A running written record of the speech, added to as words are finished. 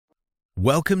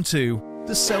Welcome to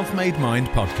the Self-Made Mind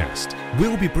podcast.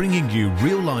 We'll be bringing you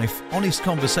real-life, honest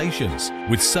conversations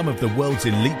with some of the world's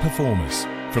elite performers,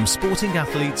 from sporting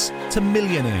athletes to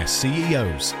millionaire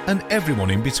CEOs and everyone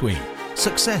in between.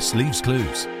 Success leaves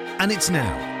clues. And it's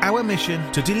now our mission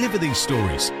to deliver these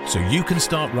stories so you can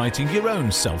start writing your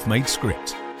own self-made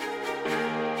script.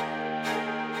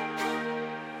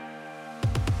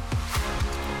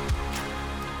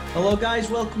 Hello guys,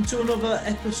 welcome to another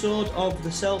episode of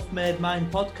the Self-Made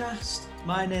Mind podcast.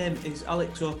 My name is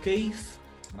Alex O'Keefe.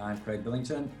 I'm Craig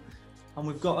Billington. And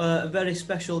we've got a very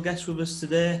special guest with us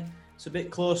today. It's a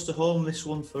bit close to home, this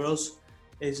one for us.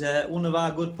 Is one of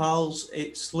our good pals.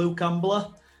 It's Luke Ambler.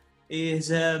 He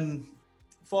is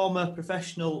former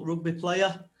professional rugby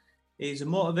player. He's a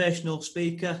motivational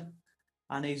speaker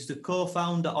and he's the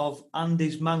co-founder of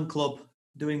Andy's Man Club.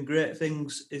 Doing great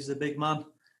things is the big man.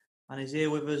 And he's here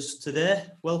with us today.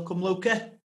 Welcome, Luke.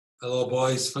 Hello,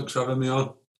 boys. Thanks for having me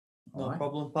on. No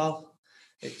problem, pal.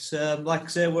 It's like I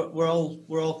say, we're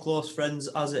all close friends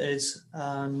as it is,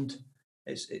 and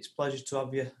it's a pleasure to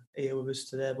have you here with us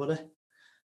today, buddy.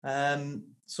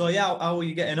 So yeah, how are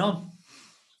you getting on?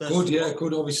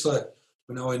 Good. Obviously,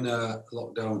 we're now in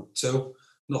lockdown 2.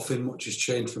 Nothing much has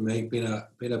changed for me. Been a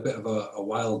bit of a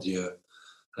wild year,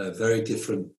 very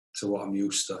different to what I'm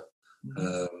used to.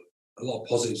 Mm-hmm. A lot of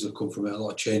positives have come from it, a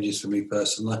lot of changes for me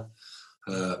personally.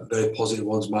 Very positive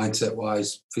ones,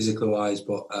 mindset-wise, physically-wise,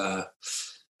 but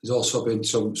there's also been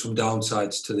some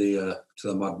downsides to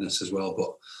the madness as well.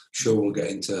 But sure, we'll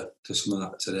get into some of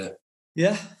that today.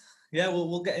 Yeah,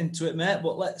 we'll get into it, mate.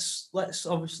 But let's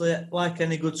obviously, like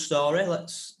any good story,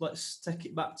 let's take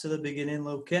it back to the beginning,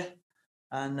 Luke.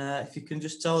 And if you can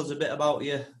just tell us a bit about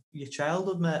your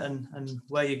childhood, mate, and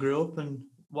where you grew up and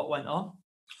what went on.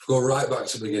 Go right back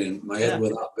to the beginning. My head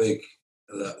was that big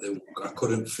that I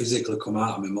couldn't physically come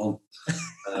out of my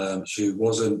mum. She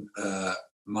wasn't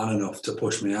man enough to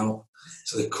push me out,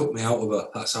 so they cut me out of her.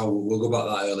 That's how we'll go back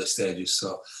that early stages.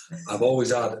 So I've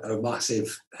always had a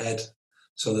massive head,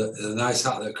 so that the nice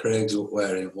hat that Craig's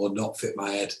wearing will not fit my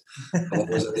head. I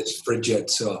was at this frigid,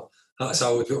 so that's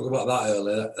how we go back that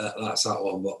early. That's that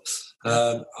one. But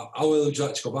I will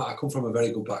like to go back. I come from a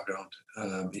very good background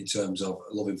in terms of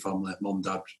a loving family, mum,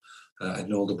 dad,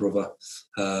 an older brother.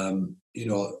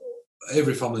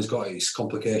 Every family's got its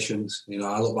complications.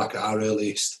 I look back at our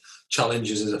earliest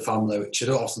challenges as a family, which I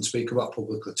don't often speak about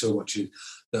publicly too much,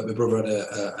 that my brother had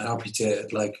an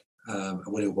amputated leg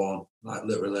when he was born, like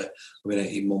literally within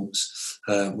 18 months,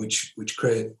 which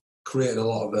created a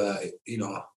lot of,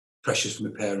 pressures for my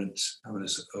parents, having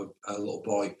a little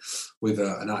boy with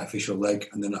an artificial leg,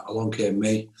 and then along came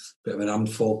me, bit of an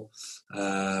handful.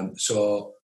 Home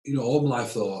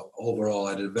life though, overall,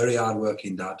 I had a very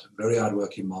hard-working dad, very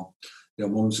hard-working mum.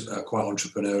 Mum's quite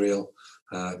entrepreneurial.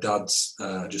 Dad's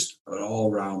just an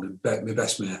all-round, my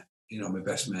best mate,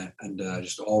 and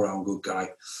just an all-round good guy.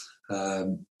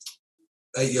 8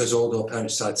 years old, our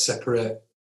parents decided to separate.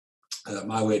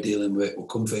 My way of dealing with it was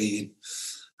comfort eating.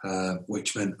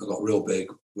 Which meant I got real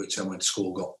big, which I went to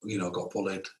school, got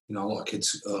bullied. A lot of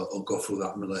kids will go through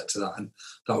that and relate to that, and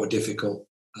that was difficult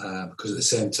because at the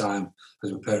same time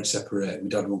as my parents separated, my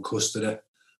dad won custody,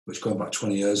 which going back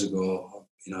 20 years ago,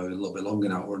 a little bit longer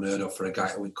now, we're unheard of for a guy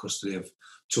to win custody of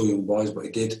 2 young boys, but he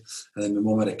did. And then my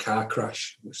mum had a car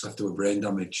crash, which left her with brain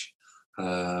damage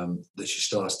that she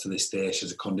still has to this day. She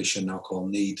has a condition now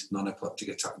called non-epileptic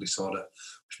attack disorder,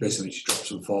 which basically means she drops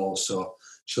and falls. So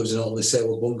she lives in a little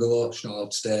disabled bungalow. She's not allowed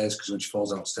upstairs because when she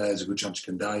falls downstairs, there's a good chance she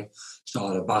can die. She's not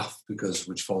allowed a bath because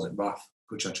when she falls in bath,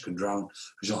 good chance she can drown.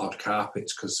 She's not allowed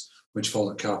carpets because when she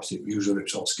falls on carpets, it usually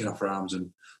rips all the skin off her arms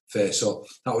and face. So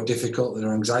that was difficult. And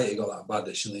her anxiety got that bad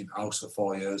that she didn't leave the house for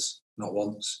 4 years, not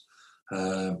once.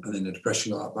 And then the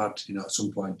depression got that bad. At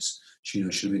some points, she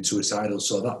should have been suicidal.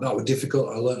 So that was difficult.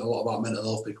 I learned a lot about mental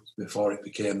health before it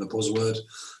became the buzzword,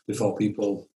 before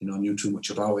people, knew too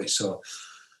much about it. So.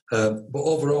 But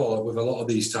overall, with a lot of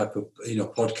these type of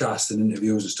podcasts and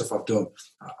interviews and stuff I've done,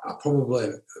 I probably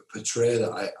portray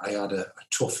that I had a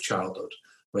tough childhood.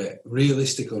 But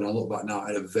realistically, when I look back now,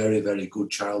 I had a very, very good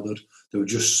childhood. There were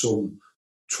just some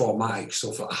traumatic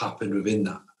stuff that happened within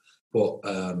that. But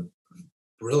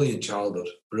brilliant childhood,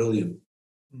 brilliant.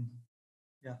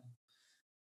 Yeah.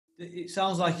 It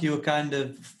sounds like you were kind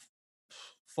of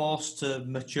forced to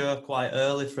mature quite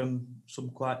early from some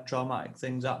quite traumatic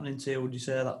things happening to you. Would you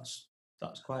say that's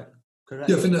quite correct?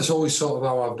 Yeah, I think that's always sort of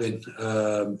how I've been.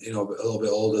 A little bit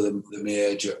older than my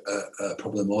age,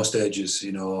 probably most ages.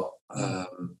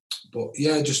 But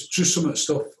yeah, just some of the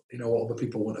stuff. What other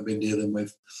people wouldn't have been dealing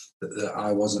with that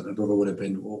I wasn't. My brother would have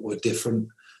been were different.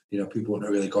 People wouldn't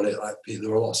have really got it. Like there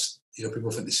were a lot of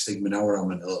people think this stigma now around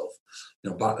mental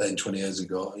health. Back then, 20 years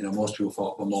ago, most people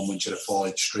thought my mum, when she had a fall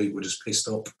in the street, was just pissed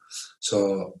up.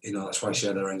 So, that's why she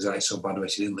had her anxiety so bad when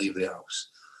she didn't leave the house.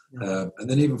 And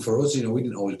then even for us, we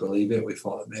didn't always believe it. We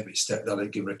thought that maybe stepdad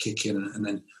would give her a kick in, and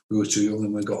then we were too young.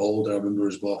 And when we got older, I remember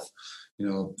us both,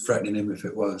 threatening him if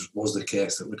it was the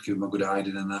case, that we'd give him a good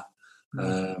hiding and that.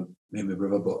 Me and my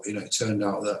brother, but it turned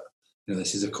out that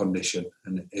this is a condition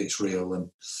and it's real, and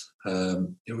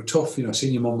it was tough,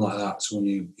 seeing your mum like that, someone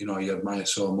you admire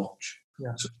so much,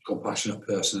 such a compassionate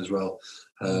person as well,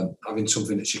 having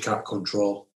something that she can't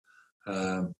control,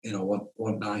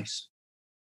 wasn't nice.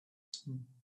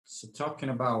 So talking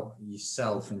about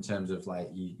yourself in terms of like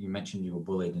you mentioned you were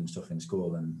bullied and stuff in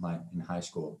school and like in high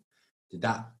school, did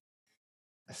that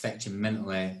affect you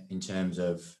mentally in terms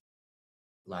of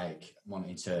like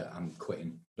wanting to, I'm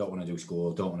quitting, don't want to do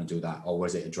school, don't want to do that, or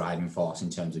was it a driving force in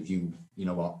terms of you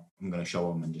know what, I'm going to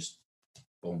show them and just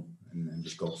boom and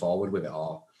just go forward with it?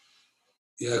 Or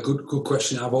good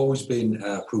question. I've always been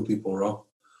prove people wrong.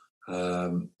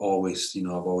 Always, I've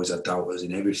always had doubters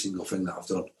in every single thing that I've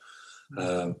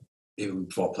done. Even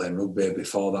before playing rugby,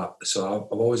 before that. So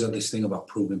I've always had this thing about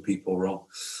proving people wrong.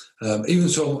 Even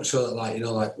so much so that,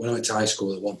 like when I went to high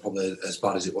school, it wasn't probably as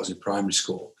bad as it was in primary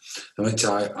school. I went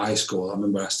to high school, I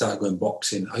remember I started going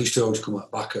boxing. I used to always come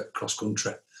back at cross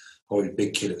country. Always a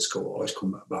big kid at school, always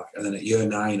come back. And then at year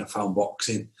 9, I found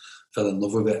boxing, fell in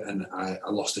love with it, and I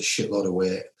lost a shitload of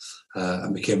weight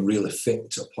and became really fit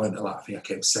to a point of I think I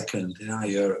came second in our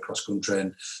year at cross country,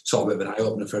 and sort of a bit of an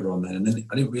eye-opener for everyone then. And then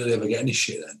I didn't really ever get any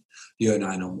shit then, year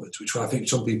 9 onwards, which I think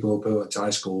some people who went to high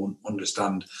school wouldn't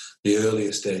understand the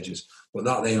earlier stages. But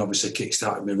that then obviously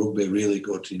kick-started me rugby really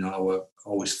good. I was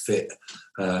always fit,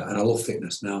 and I love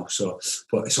fitness now. So,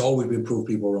 but it's always been prove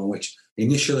people wrong, which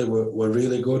initially were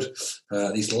really good.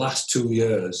 These last 2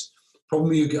 years,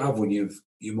 problem you have when your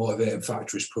motivating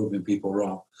factor is proving people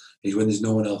wrong is when there's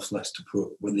no one else left to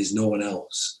prove. When there's no one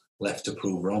else left to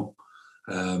prove wrong,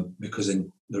 because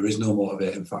then there is no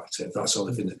motivating factor. If that's the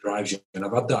only thing that drives you, and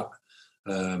I've had that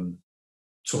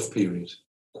tough period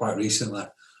quite recently,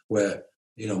 where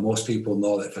most people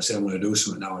know that if I say I'm going to do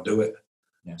something now, I do it.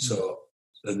 Yeah. So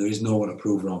then there is no one to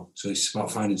prove wrong. So it's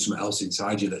about finding something else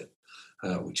inside you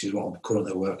that, which is what I'm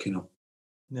currently working on.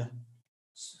 Yeah.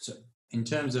 So in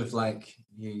terms of like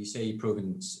you say you're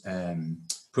proving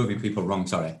people wrong,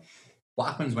 what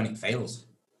happens when it fails?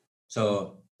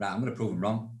 So right, I'm going to prove them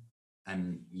wrong,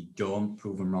 and you don't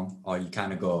prove them wrong, or you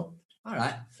kind of go, all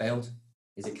right, failed.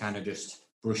 Is it kind of just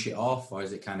brush it off, or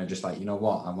is it kind of just like, you know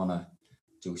what, I want to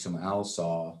do something else?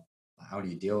 Or how do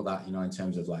you deal with that, in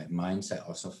terms of like mindset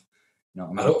or stuff?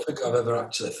 I don't think I've ever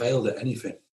actually failed at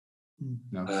anything.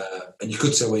 No. And you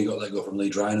could say, well, you got let go from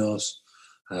Leeds Rhinos,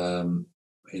 so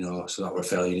that were a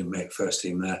failure, you didn't make first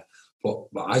team there. But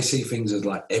I see things as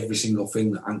like every single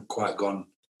thing that hadn't quite gone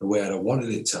the way I wanted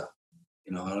it to,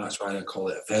 and that's why I call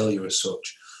it a failure as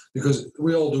such, because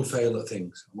we all do fail at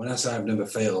things. When I say I've never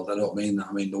failed, I don't mean that.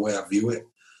 I mean the way I view it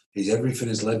is everything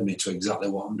has led me to exactly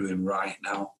what I'm doing right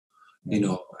now,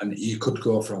 and you could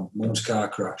go from mum's car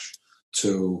crash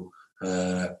to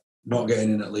not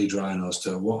getting in at Leeds Rhinos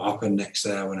to what happened next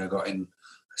there when I got in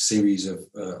a series of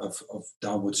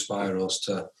downward spirals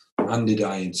to Andy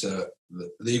dying to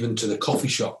even to the coffee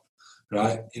shop,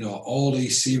 right? All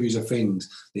these series of things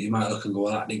that you might look and go,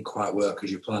 well, that didn't quite work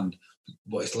as you planned,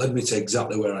 but it's led me to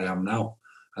exactly where I am now.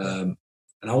 And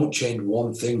I won't change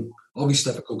one thing.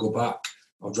 Obviously, if I could go back,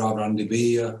 I'd rather Andy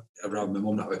be here, I'd rather my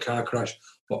mum not have a car crash,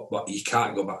 but you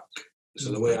can't go back.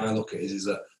 So the way I look at it is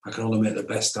that I can only make the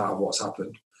best out of what's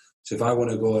happened. So if I want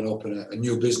to go and open a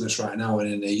new business right now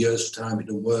and in a year's time it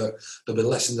doesn't work, there'll be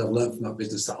lessons I've learned from that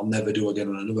business that I'll never do again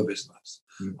on another business.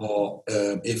 Or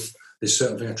if there's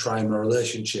certain thing I try in my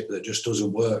relationship that just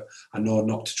doesn't work, I know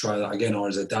not to try that again, or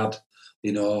as a dad,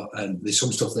 and there's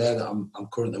some stuff there that I'm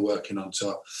currently working on.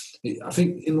 So I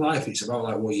think in life it's about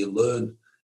like what you learn,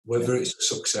 whether it's a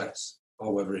success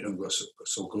or whether it don't go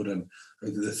so good. And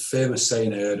the famous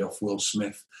saying I heard of Will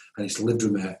Smith, and it's lived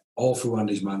with me all through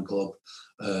Andy's Man Club,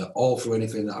 all through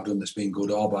anything that I've done that's been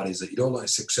good or bad, is that you don't let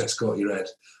success go to your head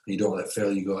and you don't let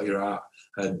failure go to your heart.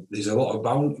 And there's a lot of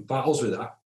battles with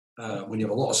that. When you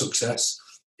have a lot of success,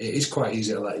 it is quite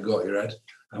easy to let it go to your head.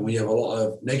 And when you have a lot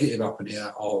of negative happening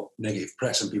or negative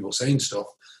press and people saying stuff,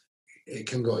 it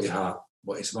can go to your heart.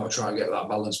 But it's about trying to get that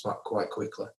balance back quite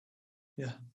quickly.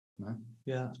 Yeah.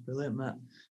 Yeah, that's brilliant, Matt.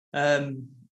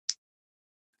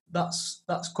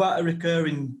 That's quite a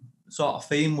recurring sort of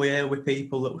theme we hear with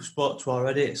people that we've spoke to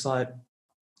already. It's like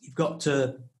you've got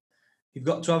to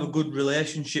have a good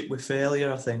relationship with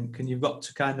failure, I think, and you've got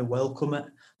to kind of welcome it.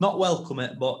 Not welcome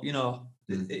it, but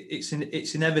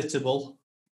it's inevitable.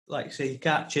 Like you say, you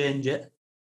can't change it,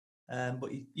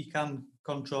 but you can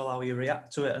control how you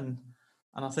react to it. And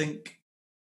I think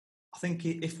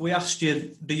if we asked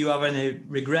you, do you have any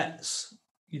regrets?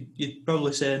 You'd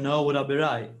probably say no. Would I be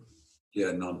right?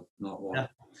 Yeah, none, not one. Yeah.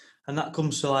 And that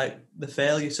comes to like the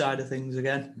failure side of things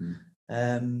again.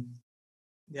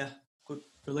 Yeah, good,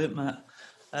 brilliant,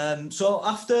 mate. So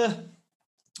after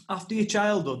your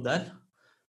childhood,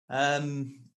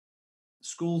 then,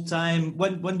 school time.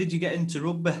 When did you get into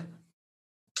rugby?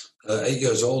 8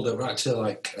 years old. It was actually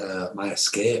like my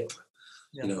escape.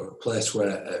 Yeah. You know, a place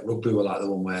where rugby were like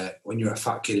the one where when you're a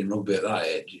fat kid in rugby at that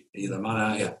age, you're the man,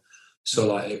 aren't you?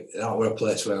 So like that were a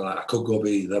place where like I could go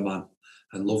be the man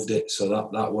and loved it. So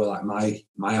that were like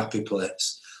my happy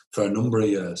place for a number of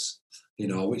years. You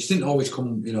know, which didn't always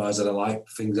come, you know, as I like.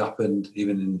 Things happened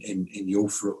even in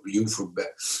youth rugby.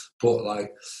 But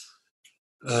like,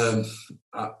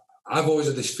 I've always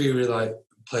had this theory, like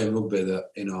playing rugby, that,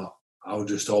 you know, I would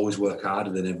just always work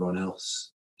harder than everyone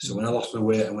else. So when I lost my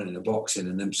weight and went into boxing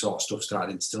and them sort of stuff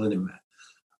started instilling in me,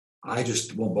 I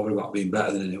just won't bother about being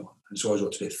better than anyone. And so I always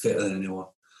want to be fitter than anyone,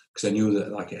 because I knew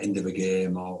that like at the end of a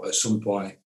game or at some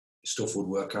point stuff would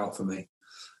work out for me.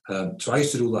 So I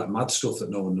used to do like mad stuff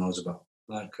that no one knows about.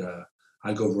 Like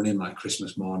I'd go running like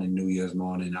Christmas morning, New Year's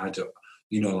morning. I do,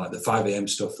 you know, like the 5 a.m.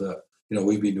 stuff that, you know,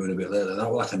 we've been doing a bit lately.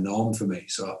 That was like a norm for me.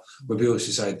 So when people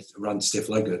decided I ran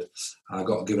stiff-legged, I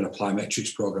got given a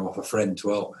plyometrics program off a friend to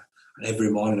help me. And every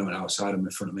morning I went outside in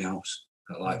front of my house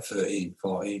at like 13,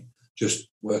 14, just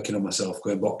working on myself,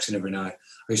 going boxing every night.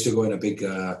 I used to go in a big, you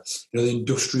know, the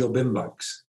industrial bin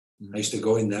bags. I used to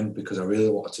go in them because I really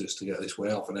wanted to get this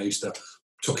weight off. And I used to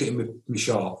tuck it in my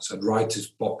shorts. I'd ride to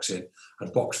boxing.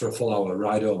 I'd box for a full hour,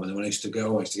 ride home. And then when I used to go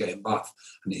home, I used to get in bath.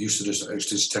 And I used to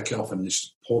just take it off and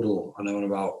just puddle. And then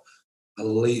about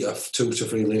 2 to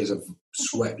 3 litres of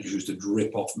sweat just used to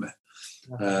drip off me.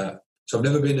 So I've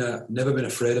never been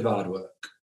afraid of hard work.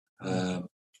 But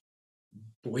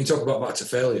when you talk about back to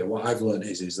failure, what I've learned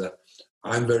is that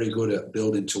I'm very good at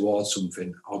building towards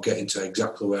something. I'll get into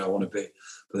exactly where I want to be,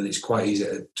 but then it's quite easy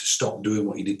to stop doing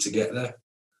what you did to get there.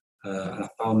 And I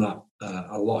found that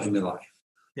a lot in my life.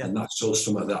 Yeah. And that's still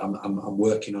something that I'm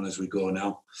working on as we go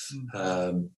now.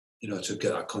 You know, to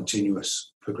get that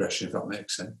continuous progression, if that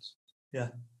makes sense. Yeah.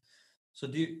 So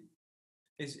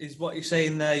is what you're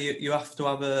saying there? You have to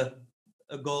have a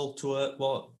goal to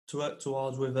work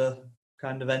towards, with a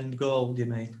kind of end goal. Do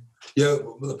you mean? Yeah.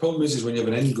 Well, the problem is when you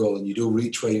have an end goal and you do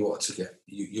reach where you want to get,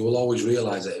 you will always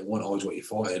realise that it wasn't always what you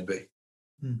thought it'd be.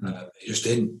 It just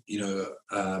didn't. You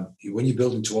know, when you're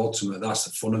building towards something, that's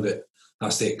the fun of it.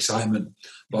 That's the excitement.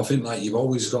 But I think like you've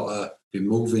always got to be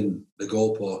moving the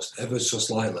goalpost ever so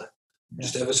slightly,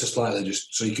 just ever so slightly,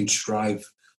 just so you can strive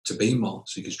to be more.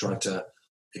 So you can strive to,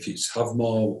 if you have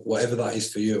more, whatever that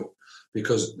is for you.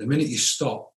 Because the minute you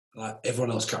stop, like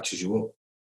everyone else catches you up.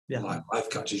 Yeah. Like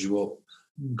life catches you up,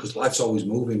 because life's always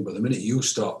moving. But the minute you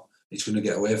stop, it's going to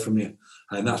get away from you.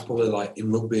 And that's probably like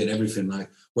in rugby and everything. Like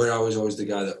where I was always the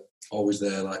guy that always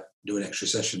there, like doing extra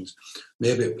sessions.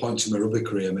 Maybe at points in my rugby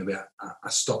career, maybe I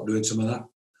stopped doing some of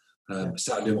that.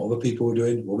 Started doing what other people were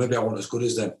doing. Well, maybe I wasn't as good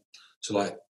as them. So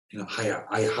like, you know,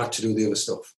 I had to do the other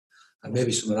stuff. And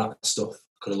maybe some of that stuff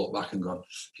could have looked back and gone,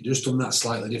 if you'd just done that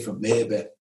slightly different, maybe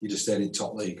you just stayed in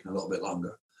top league a little bit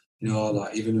longer. You know,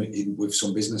 like even with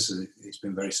some businesses, it's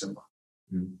been very similar.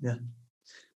 Yeah.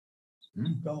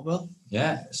 Well.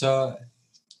 Yeah. So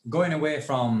going away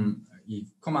from,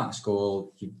 you've come out of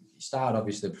school, you started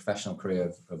obviously a professional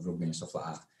career of rugby and stuff like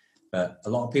that. But a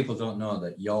lot of people don't know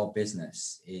that your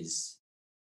business is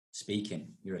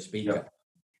speaking. You're a speaker.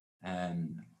 Yeah.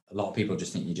 A lot of people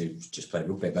just think you just play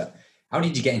rugby. But how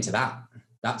did you get into that?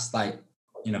 That's like,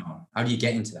 you know, how do you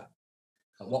get into that?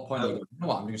 At what point do you go, you know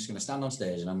what, I'm just going to stand on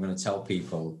stage and I'm going to tell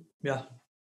people. Yeah.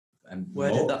 And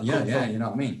where did that come from? Yeah, you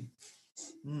know what I mean?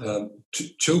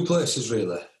 Two places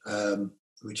really,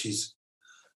 which is,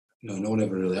 you know, no one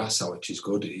ever really asks that, which is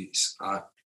good. It's when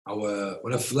I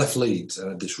left Leeds, I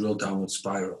had this real downward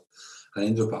spiral. I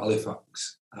ended up at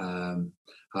Halifax, and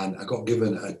I got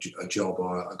given a job,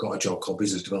 or I got a job called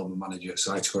Business Development Manager.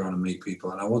 So I had to go around and meet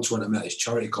people. And I once went and met this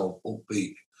charity called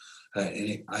Upbeat.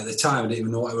 And at the time, I didn't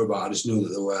even know what they were about. I just knew that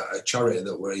there were a charity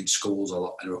that were in schools a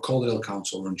lot, and they were called the Hill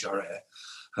Council Run Charity.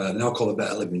 They're now called the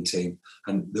Better Living Team,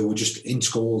 and they were just in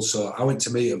schools. So I went to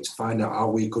meet them to find out how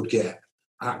we could get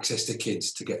access to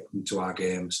kids to get them to our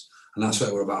games. And that's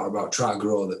what we're about trying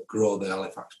to grow the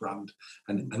Halifax brand.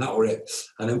 And that were it.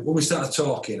 And then when we started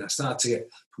talking, I started to get,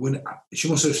 she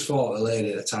must have thought, the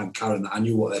lady at the time, Karen, that I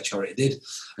knew what their charity did.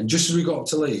 And just as we got up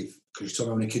to leave, because you told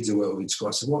me how many kids I work with in school.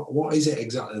 I said, what is it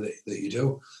exactly that you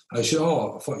do? And I said,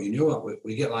 I thought you knew that.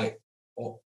 We get like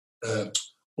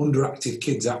underactive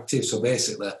kids active, so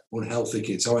basically unhealthy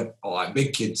kids. I went, like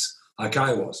big kids, like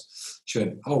I was. She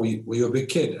went, were you a big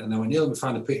kid? And I went, yeah, let me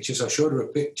find a picture. So I showed her a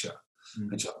picture.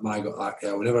 And she went, my God, like,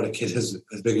 yeah, we never had a kid as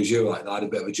big as you. Like, I had a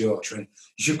bit of a joke. She went,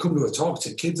 you should come to a talk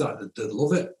to kids, like, they'd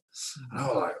love it. And I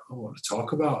was like, what to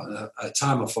talk about? And at the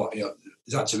time I thought,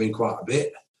 there's actually been quite a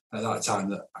bit at that time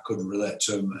that I couldn't relate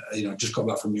to them. I just got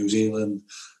back from New Zealand,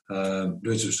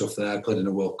 doing some stuff there, played in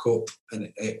the World Cup,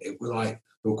 and it was like,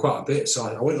 there were quite a bit. So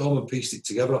I went home and pieced it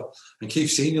together. And Keith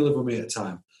Senior lived with me at the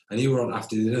time, and he were on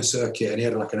after the dinner circuit, and he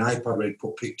had like an iPad where he'd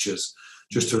put pictures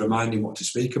just to remind him what to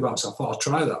speak about. So I thought I'll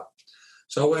try that.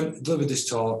 So I went, delivered this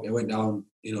talk, it went down,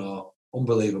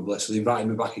 unbelievably. So they invited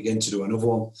me back again to do another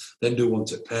one, then do one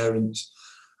to parents.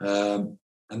 And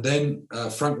then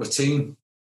Frank Mateen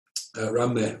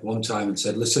ran me one time and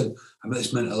said, listen, I'm at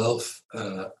this mental health,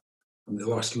 they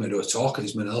were asking me to do a talk at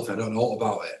this mental health, I don't know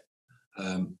about it.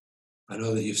 I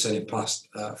know that you've said in past,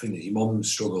 I think that your mum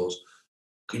struggles.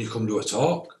 Can you come do a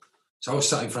talk? So I was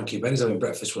sat in Frankie Benny's having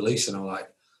breakfast with Lisa, and I'm like,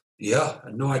 yeah, I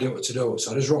had no idea what to do.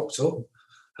 So I just rocked up.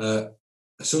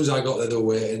 As soon as I got there, they were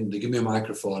waiting. They gave me a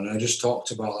microphone, and I just talked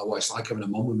about like, what it's like having a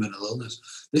mum with mental illness.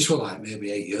 This was like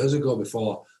maybe 8 years ago,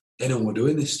 before anyone were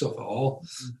doing this stuff at all.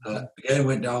 Again,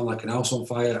 went down like an house on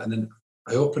fire, and then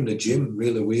I opened a gym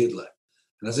really weirdly.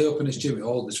 And as I opened this gym,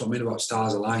 this is what I mean about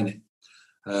stars aligning.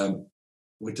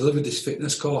 We delivered this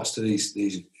fitness course to these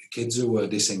kids who were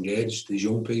disengaged, these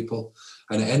young people.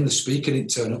 And at the end, the speaker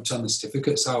didn't turn up to hand the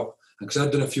certificates out. And because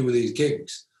I'd done a few of these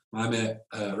gigs, my mate,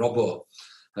 Robbo,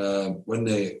 when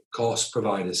the course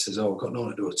provider says, we've got no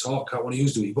one to do a talk, can't one of you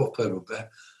do it? You both play rugby.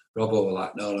 Robbo were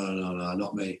like, no,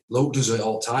 not me. Luke does it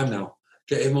all the time now.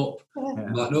 Get him up. Yeah.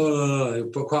 I'm like,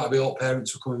 no. But quite a bit of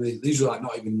parents were coming. These were like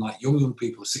not even like young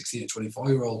people, 16 and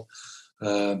 24-year-old.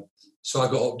 So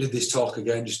I got up, did this talk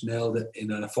again, just nailed it.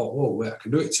 And I thought, wait, I can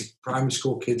do it to primary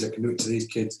school kids, I can do it to these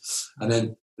kids. And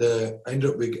then I ended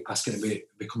up asking to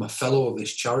become a fellow of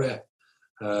this charity.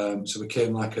 So I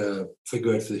became like a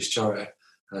figurehead for this charity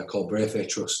called Brave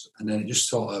Trust. And then it just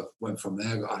sort of went from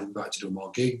there. I got invited to do more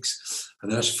gigs.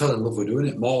 And then I just fell in love with doing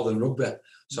it more than rugby.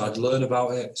 So I'd learn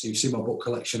about it. So you've seen my book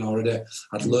collection already.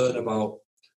 I'd learn about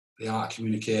the art of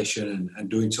communication and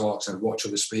doing talks. I'd watch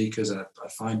other speakers, and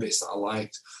I'd find bits that I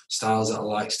liked, styles that I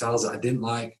liked, styles that I didn't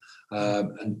like.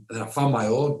 And then I found my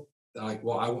own, like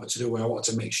what I wanted to do, where I wanted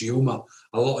to mix humour,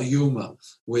 a lot of humour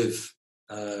with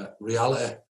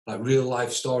reality, like real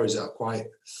life stories that are quite,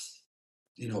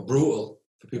 brutal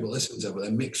for people to listen to, but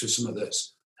then mixed with something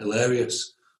that's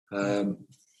hilarious. And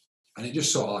it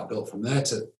just sort of like built from there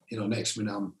to, next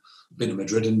minute I've been to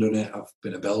Madrid and done it. I've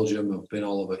been to Belgium. I've been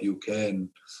all over UK and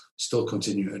still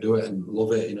continue to do it and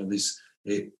love it.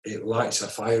 It lights a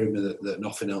fire in me that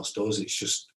nothing else does. It's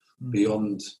just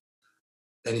beyond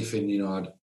anything.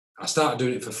 I started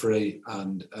doing it for free,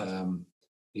 and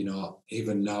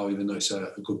even now, even though it's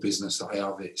a good business that I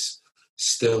have, it's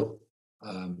still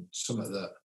something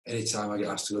that anytime I get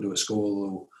asked to go to a school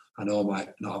who I know I might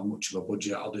not have much of a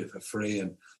budget, I'll do it for free.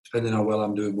 And depending on how well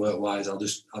I'm doing work-wise, I'll do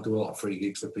a lot of free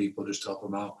gigs for people just to help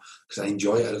them out, because I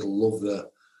enjoy it. I just love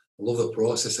the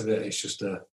process of it. It's just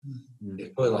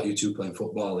it's probably like you two playing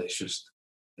football. It's just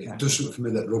it does something for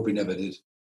me that rugby never did.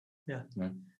 Yeah.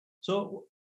 So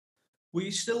were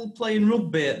you still playing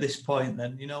rugby at this point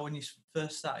then? When you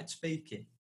first started speaking?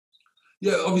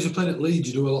 Yeah, obviously playing at Leeds,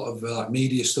 you do a lot of like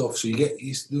media stuff. So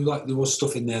there was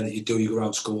stuff in there that you do. You go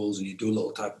around schools and you do a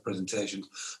little type of presentations.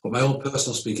 But my own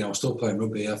personal speaking, I was still playing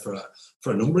rugby here for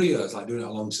a number of years, like doing it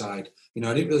alongside. I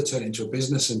didn't really turn it into a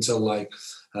business until like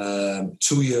 2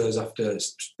 years after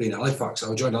being at Halifax.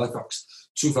 I joined Halifax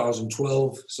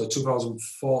 2012, so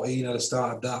 2014 I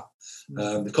started that.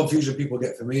 The confusion people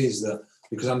get for me is that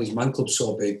because Andy's Man Club's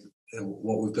so big,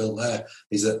 what we've built there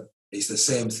is that it's the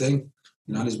same thing.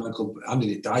 Andy's Man Club, Andy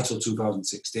didn't die till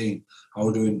 2016. I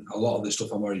was doing a lot of the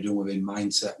stuff I'm already doing within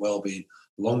mindset, well-being,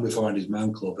 long before Andy's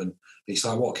Man Club. And it's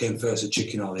like what came first, the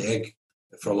chicken or the egg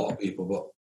for a lot of people.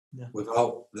 But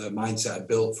without the mindset I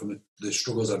built from the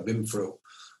struggles I've been through,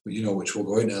 which we'll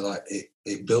go into, like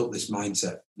it built this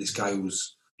mindset, this guy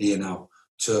who's here now,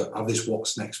 to have this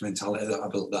what's next mentality that I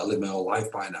built, that I live my whole life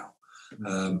by now.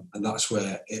 And that's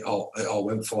where it all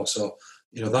went for. So,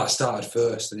 that started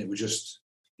first, and it was just,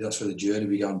 that's where the journey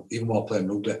began, even while playing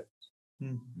rugby.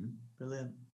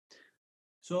 Brilliant.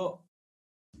 So,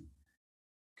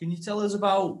 can you tell us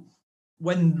about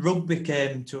when rugby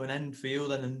came to an end for you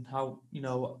then, and how,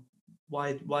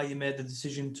 why you made the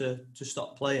decision to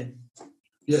stop playing?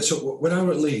 Yeah, so when I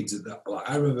was at Leeds,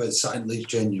 I remember sat in Leeds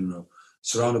changing room,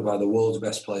 surrounded by the world's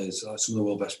best players, like some of the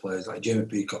world's best players, like Jamie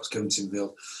Peacock, Kevin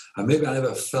Sinfield. And maybe I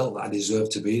never felt that I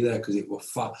deserved to be there because it was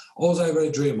far. All I ever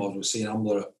dreamed was seeing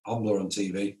Ambler on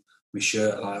TV, my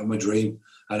shirt, like my dream.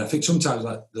 And I think sometimes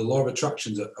like the law of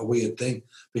attraction's a weird thing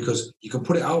because you can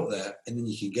put it out there and then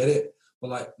you can get it. But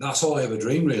like that's all I ever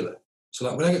dreamed really. So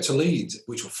like when I get to Leeds,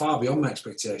 which were far beyond my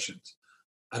expectations,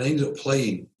 and I ended up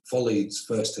playing for Leeds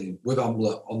first team with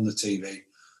Ambler on the TV,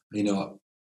 you know,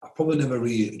 I probably never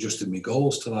readjusted my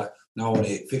goals to like, now I want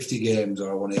to hit 50 games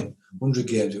or I want to hit 100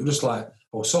 games. It was just like,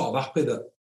 I was sort of happy that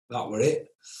were it.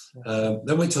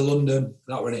 Then went to London.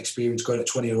 That were an experience, going at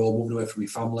 20-year-old, moving away from your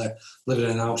family, living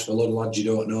in a house with a lot of lads you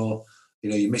don't know.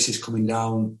 You know, your missus coming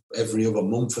down every other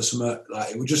month or something.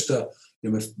 Like, it was just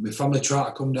my family tried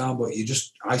to come down, but you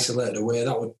just isolated away.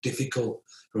 That was difficult,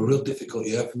 a real difficult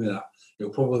year for me. That it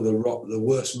was probably the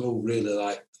worst move, really,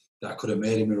 like that I could have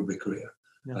made in my rugby career.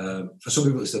 Yeah. For some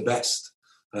people, it's the best.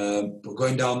 But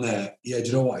going down there, do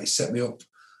you know what? It set me up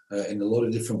in a lot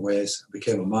of different ways. I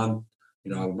became a man.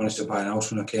 You know, I managed to buy an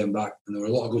house when I came back, and there were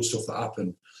a lot of good stuff that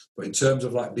happened. But in terms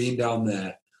of like being down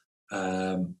there,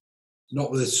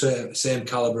 not with the same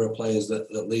calibre of players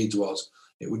that Leeds was.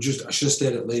 It would just, I should have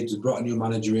stayed at Leeds. They brought a new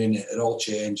manager in. It all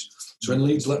changed. So when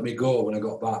Leeds let me go, when I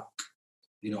got back,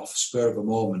 you know, off the spur of a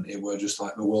moment, it was just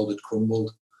like my world had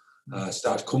crumbled.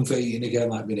 Started comfort eating again,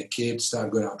 like being a kid.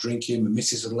 Started going out drinking. My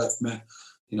missus had left me.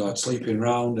 You know, I'd sleeping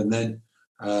around, and then,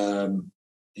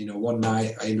 you know, one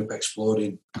night I ended up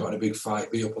exploding. Got in a big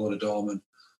fight, beat up a lot of doormen,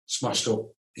 smashed up,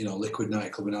 you know, Liquid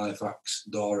nightclub in Halifax,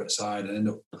 door outside, and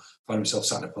ended up finding myself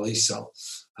sat in a police cell.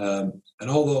 And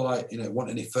although, like, you know, it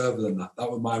wasn't any further than that, that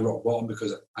was my rock bottom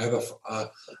because I have a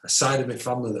side of my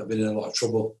family that have been in a lot of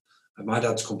trouble. And my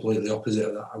dad's completely opposite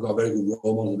of that. I've got a very good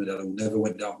role model in my dad who never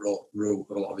went down route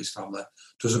with a lot of his family.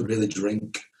 Doesn't really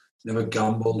drink. He's never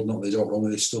gambled. Not that he's all wrong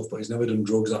with his stuff, but he's never done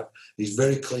drugs. Like, he's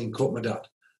very clean cut, my dad.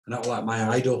 And that was like my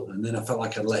idol. And then I felt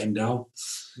like I'd let him down.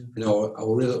 You know, I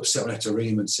was really upset when I had to ring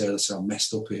him and say, listen, I'm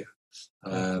messed up here.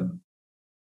 And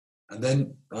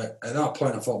then like, at that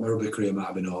point, I thought my rugby career might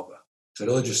have been over. So I'd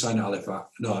only just signed at Halifax.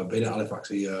 No, I'd been at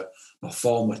Halifax a year. My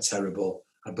form was terrible.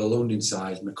 I ballooned in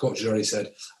size. My coach had already said,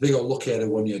 I think I got lucky at a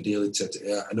 1 year deal. He said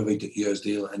another year's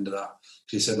deal at the end of that.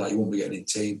 He said, like, you won't be getting in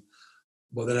team.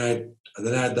 But then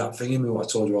I had that thing in me, what I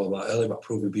told you all about earlier, about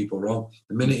proving people wrong.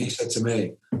 The minute he said to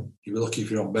me, you'll be lucky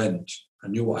if you're on bench, I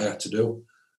knew what I had to do.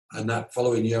 And that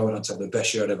following year, I went on to have the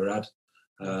best year I'd ever had,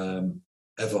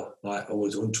 ever. Like, I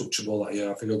was untouchable that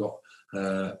year. I think I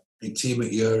got in team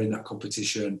at year in that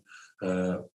competition,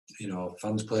 you know,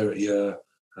 fans player at year,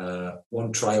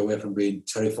 one try away from being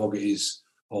Terry Fogarty's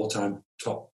all-time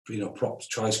top, you know, props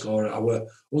try scorer. I were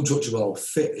untouchable. I was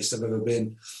fittest I've ever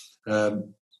been.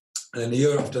 And then the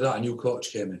year after that, a new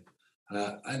coach came in.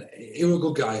 And he was a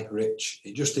good guy, Rich.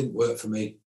 It just didn't work for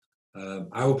me.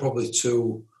 I was probably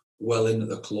too well in at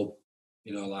the club.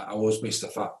 You know, like I was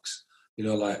Mr. Facts. You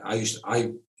know, like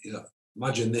you know,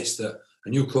 imagine this, that a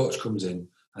new coach comes in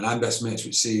and I'm best mates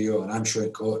with CEO and I'm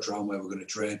showing coach around where we're going to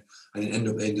train. And they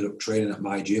ended up training at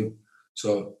my gym.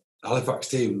 So the Halifax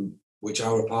team, which I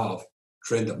were a part of,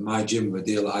 trained at my gym with a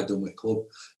deal that I'd done with club.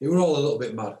 It were all a little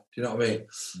bit mad. Do you know what I mean?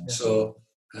 Yeah. So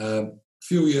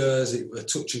few years it was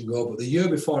touch and go, but the year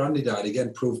before Andy died,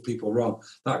 again proved people wrong.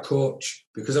 That coach,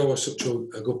 because I was such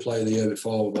a good player the year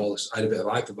before with all this, I had a bit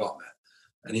of hype about me,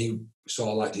 and he sort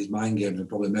of liked his mind games and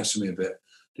probably messed with me a bit.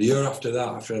 The year after that,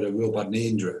 after I had a real bad knee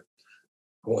injury,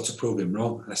 I wanted to prove him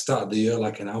wrong. And I started the year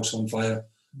like an house on fire,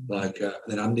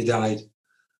 then Andy died,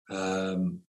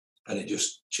 and it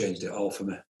just changed it all for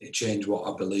me. It changed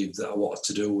what I believed that I wanted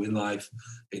to do in life.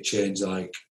 It changed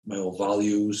like my old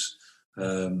values.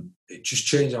 It just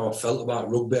changed how I felt about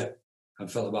rugby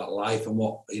and felt about life and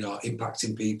what, you know,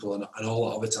 impacting people and all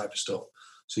that other type of stuff.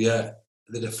 So yeah,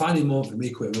 the defining moment for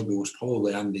me quitting rugby was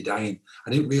probably Andy dying.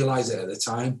 I didn't realise it at the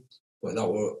time, but that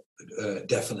was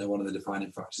definitely one of the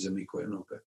defining factors of me quitting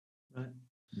rugby. Right.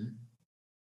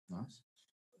 Mm-hmm. Nice.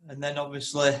 And then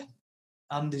obviously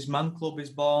Andy's Man Club is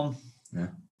born. Yeah.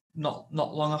 Not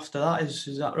long after that,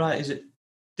 is that right? Is it?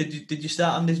 Did you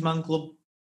start Andy's Man Club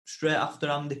straight after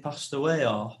Andy passed away,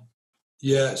 or?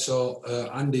 Yeah, so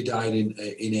Andy died in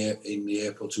the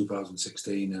April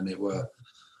 2016, and it were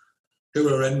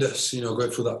horrendous. You know,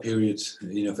 going through that period.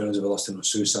 You know, if anyone's ever lost him to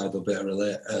suicide, they'll better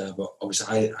relate. But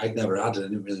obviously, I'd never had it. I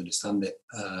didn't really understand it.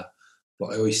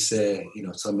 But I always say, you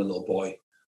know, tell my little boy,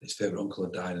 his favourite uncle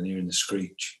had died, and hearing the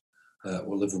screech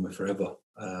will live with me forever.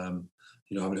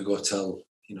 You know, having to go tell,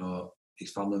 you know,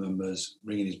 his family members,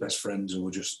 ringing his best friends who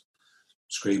were just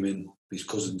screaming, his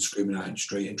cousins screaming out in the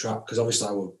street and trap, because obviously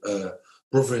I was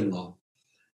brother-in-law.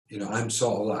 You know, I'm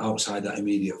sort of like outside that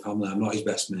immediate family. I'm not his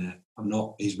best mate. I'm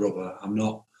not his brother, I'm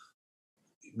not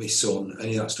my son,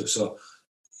 any of that stuff. So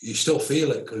you still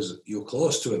feel it because you're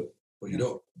close to him, but you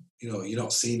don't, you're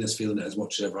not seen as feeling it as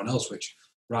much as everyone else, which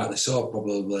rightly so,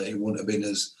 probably it wouldn't have been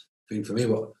as thing for me.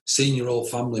 But seeing your whole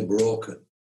family broken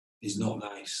is not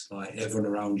nice. Like everyone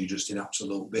around you just in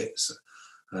absolute bits.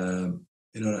 At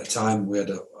the time we had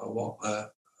a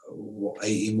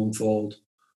 18-month-old,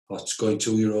 or going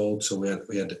 2-year-old. So we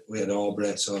had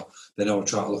Aubrey. So then I would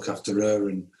try to look after her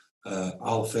and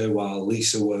Alfie while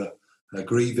Lisa were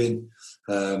grieving,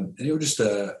 and it was just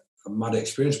a mad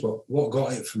experience. But what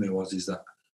got it for me is that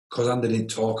because Andy didn't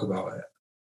talk about it,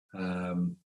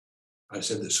 I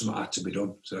said that something had to be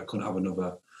done. So I couldn't have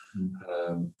another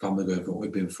family going through what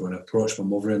we've been through. And I approached my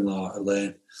mother-in-law,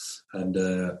 Elaine,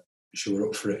 and she were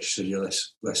up for it. She said, "Yeah,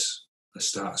 let's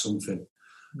start something."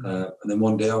 And then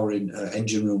one day I were in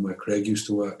engine room where Craig used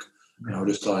to work, and I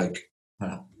was just like,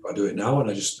 "I do it now." And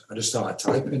I just started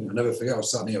typing. I never forget. I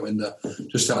was sat near a window,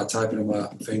 just started typing on my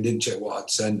thing. Didn't check what I'd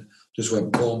sent. Just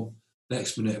went boom.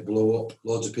 Next minute it blew up.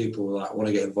 Loads of people were like, "Want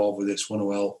to get involved with this? Want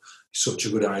to help? It's such a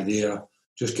good idea."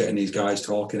 Just getting these guys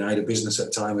talking. I had a business at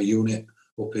the time, a unit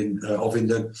up in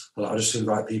Ovingdon. I just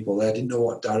invite people there. I didn't know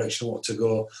what direction I wanted to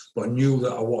go, but I knew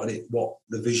that I wanted it, what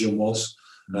the vision was.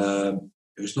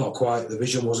 It was not quite, the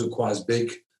vision wasn't quite as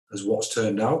big as what's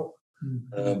turned out,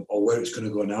 or where it's going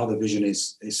to go now. The vision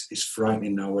is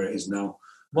frightening now where it is now.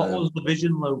 What was the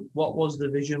vision, Luke? What was the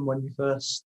vision when you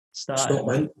first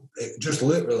started? Just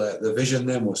literally, the vision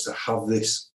then was to have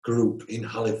this group in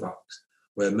Halifax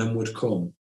where men would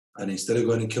come, and instead of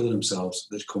going and killing themselves,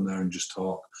 they'd come there and just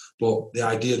talk. But the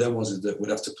idea then was that we'd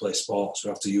have to play sports.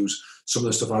 We'd have to use some of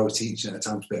the stuff I was teaching at the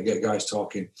time to be able to get guys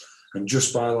talking. And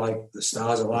just by like the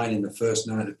stars aligning the first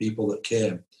night of people that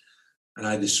came, and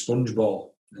I had this sponge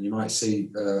ball. And you might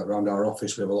see around our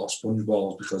office, we have a lot of sponge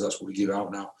balls because that's what we give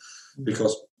out now.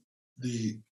 Because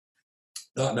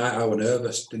that night I was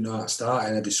nervous, didn't know how to start,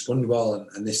 and I had this sponge ball,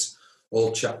 and this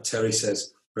old chap, Terry,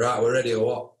 says, "Right, we're ready or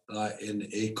what?" And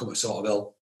he come to sort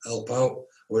of help out.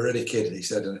 "We're ready, kid." He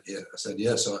said, and I said,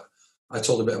 "Yeah." So I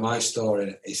told a bit of my story,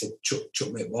 and he said,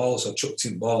 chuck me a ball. So I chucked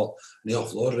him a ball, and he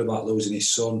offloaded about losing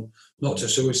his son, not to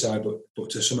suicide, but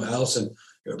to something else. And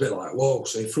it was a bit like, whoa.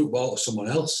 So he threw the ball to someone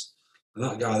else. And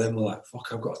that guy then was like, fuck,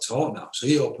 I've got to talk now. So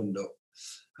he opened up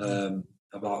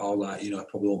about how, like, I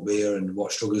probably won't be here and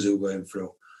what struggles he was going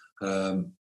through.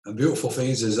 And beautiful thing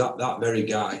is that very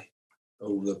guy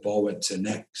who the ball went to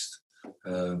next,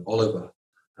 Oliver,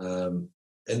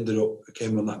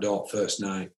 came on that door first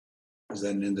night,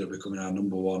 then ended up becoming our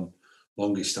number one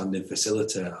longest standing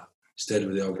facilitator, stayed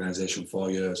with the organisation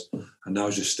 4 years, and now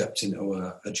just stepped into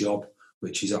a job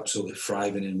which he's absolutely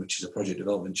thriving in, which is a project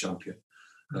development champion.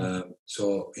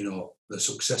 So, the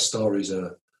success stories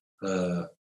are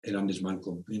in Andy's Man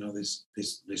Club.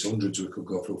 There's hundreds we could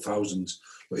go through, thousands,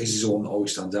 but his is the one that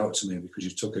always stands out to me because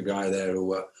you took a guy there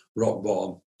who rock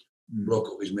bottom, broke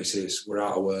up his missus, were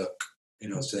out of work,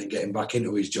 so then getting back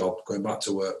into his job, going back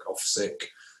to work, off sick,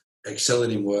 excelling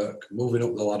in work, moving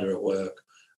up the ladder at work,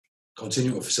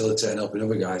 continuing to facilitate and helping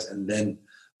other guys, and then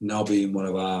now being one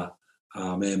of our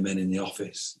main men in the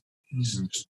office. It's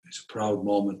a proud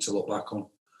moment to look back on.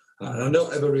 And I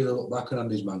don't ever really look back on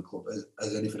Andy's Man Club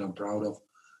as anything I'm proud of.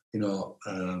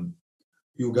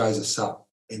 You guys are sat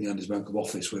in the Andy's Man Club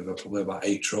office with probably about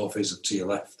 8 trophies to your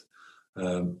left,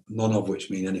 none of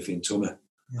which mean anything to me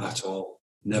at all.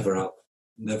 Never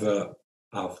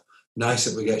have. Nice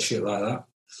that we get shit like that.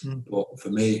 But for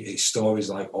me, it's stories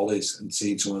like Ollie's and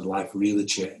seeing someone's life really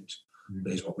change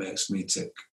that is what makes me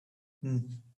tick.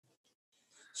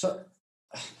 So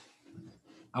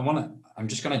I'm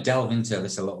just going to delve into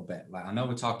this a little bit. Like, I know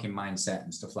we're talking mindset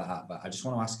and stuff like that, but I just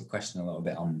want to ask a question a little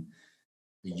bit on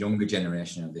the younger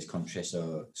generation of this country.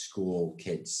 So school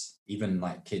kids, even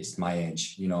like kids my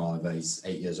age, he's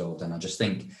 8 years old. And I just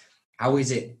think, how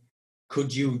is it,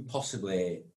 could you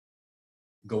possibly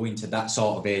go into that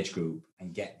sort of age group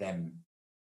and get them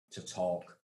to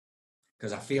talk?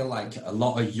 Because I feel like a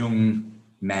lot of young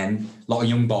men, a lot of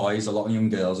young boys, a lot of young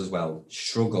girls as well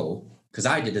struggle, because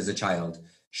I did as a child,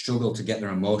 struggle to get their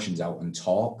emotions out and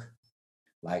talk.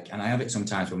 Like, and I have it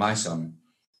sometimes with my son,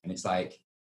 and it's like,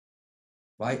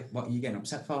 why, what are you getting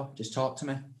upset for? Just talk to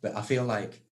me. But I feel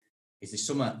like, is there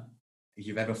something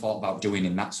you've ever thought about doing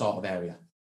in that sort of area?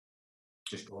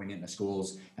 Just going into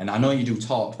schools. And I know you do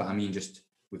talk, but I mean just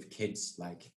with kids,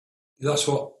 like. That's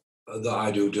what that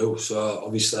I do. So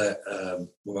obviously,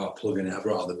 without plugging it, I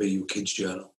brought out the BU Kids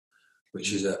Journal,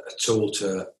 which is a tool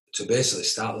to basically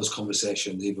start those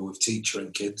conversations, even with teacher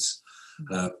and kids.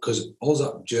 Because all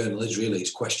that journal is really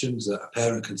is questions that a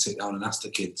parent can sit down and ask the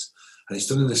kids. And it's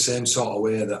done in the same sort of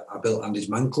way that I built Andy's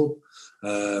Man Club.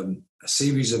 a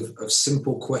series of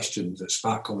simple questions that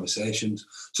spark conversations.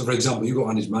 So, for example, you go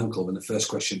on his man club, and the first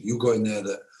question, you go in there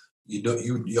that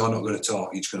you're not going to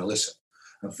talk, you're just going to listen.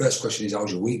 And the first question is,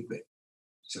 how's your week been?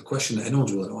 It's a question that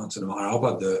anyone's willing to answer, no matter how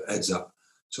bad the head's at.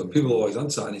 So people always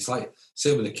answer, and it's like,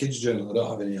 same with the kids' journal, I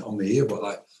don't have any on me here, but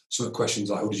like some of the questions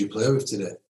like, who did you play with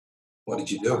today? What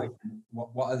did you do?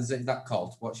 What is that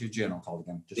called? What's your journal called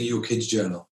again? The EU Kids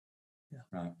Journal. Yeah.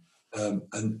 Right.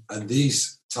 And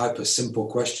these type of simple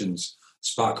questions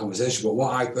spark conversation. But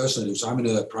what I personally do, so I'm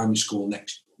in a primary school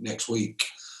next week,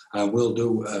 and we'll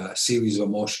do a series of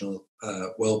emotional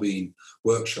well-being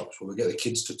workshops where we get the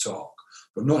kids to talk,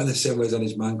 but not in the same way as on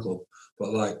his man club,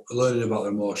 but like learning about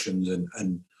their emotions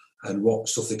and what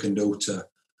stuff they can do to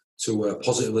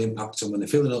positively impact them when they're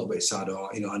feeling a little bit sad,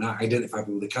 or and identify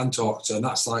people they can talk to. And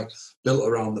that's like built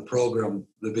around the program,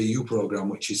 the BU program,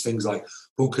 which is things like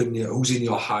who's in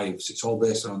your hives. It's all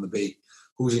based around the bee.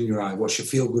 Who's in your hive? What's your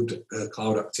feel good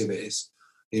cloud activities?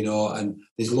 And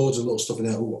there's loads of little stuff in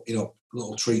there.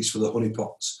 Little treats for the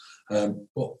honeypots.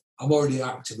 But I'm already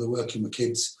actively working with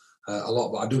kids a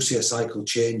lot, but I do see a cycle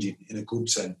changing in a good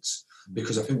sense,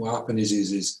 because I think what happened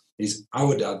is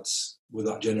our dads were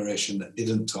that generation that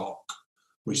didn't talk,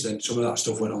 which then some of that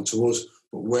stuff went on to us,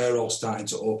 but we're all starting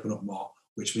to open up more,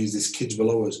 which means these kids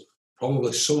below us,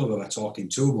 probably some of them are talking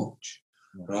too much,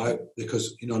 right?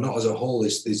 Because, not as a whole,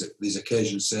 these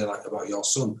occasions, say like about your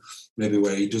son, maybe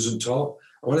where he doesn't talk.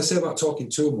 And when I say about talking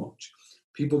too much,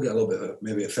 people get a little bit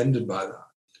maybe offended by that.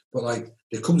 But like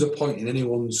there comes a point in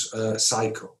anyone's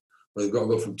cycle where they've got to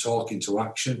go from talking to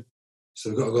action. So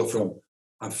they've got to go from,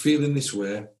 I'm feeling this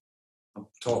way, I've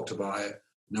talked about it,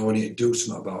 now I need to do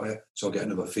something about it, so I'll get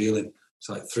another feeling. It's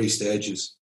like 3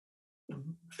 stages.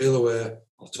 Feel away,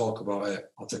 I'll talk about it,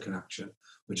 I'll take an action,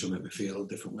 which will make me feel a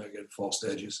different way again, 4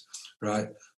 stages, right?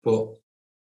 But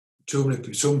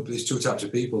there's 2 types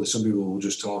of people. There's some people who will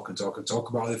just talk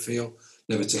about how they feel,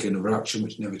 never take another action,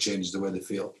 which never changes the way they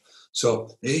feel.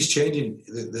 So it is changing.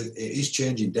 It is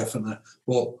changing, definitely.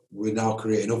 But we're now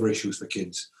creating other issues for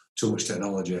kids. Too much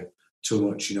technology, too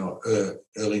much,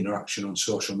 early interaction on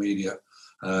social media.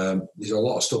 There's a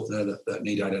lot of stuff there that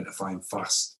need identifying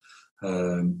fast.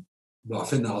 But I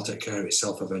think that'll take care of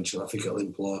itself eventually. I think it'll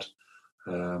implode,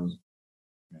 in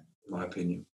my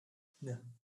opinion. Yeah.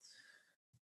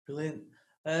 Brilliant.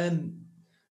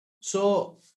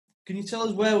 So, can you tell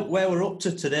us where we're up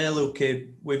to today, Luke,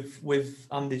 with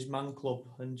Andy's Man Club,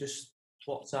 and just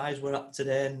what size we're at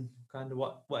today, and kind of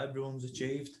what everyone's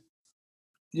achieved?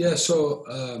 Yeah, so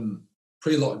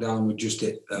pre-lockdown we just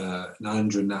hit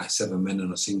 997 men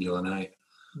on a singular night,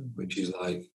 which is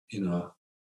like, a lot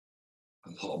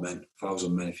of men,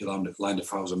 1,000 men. If you lined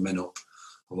 1,000 men up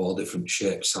of all different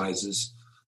shapes, sizes,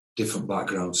 different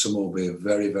backgrounds, some will be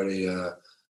very, very...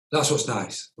 that's what's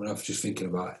nice when I was just thinking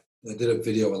about it. I did a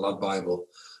video with Lad Bible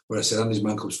where I said, Andy's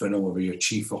Man Club's for anyone, whether you're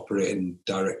chief operating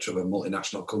director of a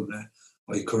multinational company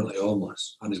or you're currently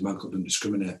homeless. Andy's Man Club doesn't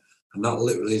discriminate. And that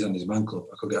literally is Andy's Man Club.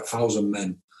 I could get 1,000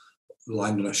 men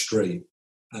lined on a street,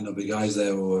 and there'll be guys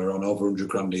there who are on over 100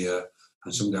 grand a year,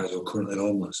 and some guys who are currently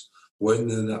homeless. We're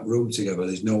in that room together.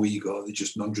 There's no ego. They're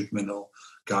just non-judgmental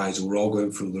guys who are all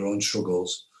going through their own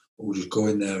struggles. We'll just go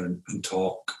in there and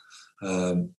talk.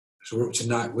 So we're up to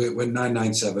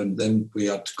 997. Then we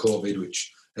had COVID,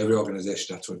 which every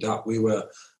organisation had to adapt. We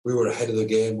were ahead of the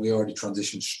game. We already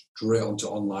transitioned straight onto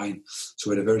online.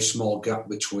 So we had a very small gap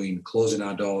between closing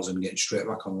our doors and getting straight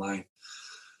back online.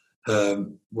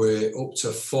 We're up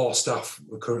to 4 staff.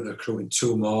 We're currently recruiting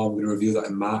 2 more. We're going to review that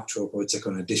in March. We'll probably take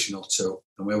on an additional 2.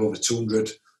 And we have over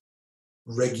 200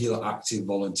 regular active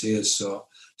volunteers. So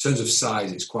in terms of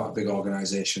size, it's quite a big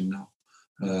organisation now.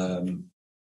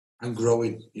 And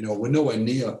growing. We're nowhere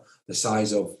near the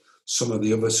size of some of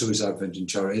the other suicide prevention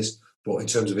charities, but in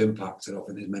terms of impact, I don't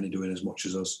think there's many doing as much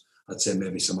as us. I'd say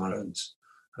maybe Samaritans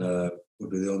would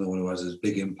be the only one who has as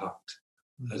big impact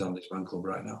as Andy's Man Club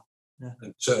right now. Yeah.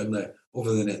 And certainly,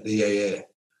 other than the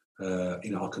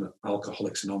AA,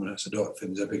 Alcoholics Anonymous, I don't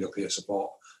think there's a bigger peer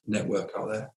support network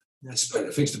out there. Yeah. I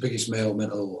think it's the biggest male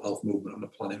mental health movement on the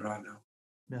planet right now.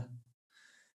 Yeah.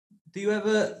 Do you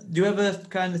ever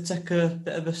kind of take a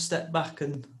bit of a step back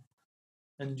and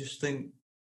just think,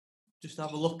 just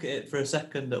have a look at it for a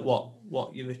second at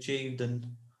what you've achieved and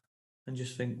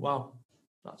just think, wow,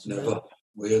 that's never amazing.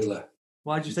 Weirdly.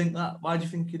 Why do you think that? Why do you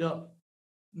think you'd not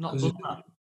done that?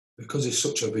 Because it's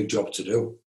such a big job to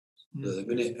do. The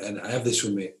minute, and I have this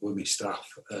with me staff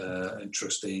and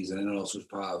trustees and anyone else who's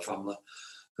part of the family,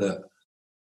 that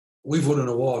we've won an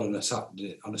award on a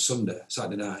Saturday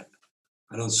night.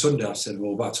 And on Sunday, I said,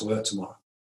 well, we're back to work tomorrow.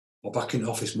 We're back in the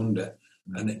office Monday.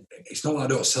 And it's not that I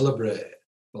don't celebrate it,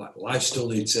 But like, life still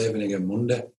needs saving again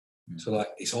Monday. So like,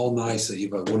 it's all nice that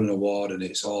you've won an award and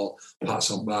it's all pats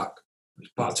on back.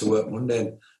 It's back to work Monday.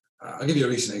 And I'll give you a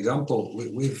recent example.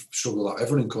 We've struggled like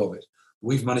everyone in COVID.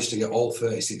 We've managed to get all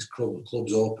 36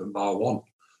 clubs open bar one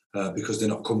because they're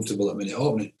not comfortable at minute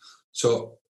opening.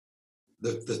 So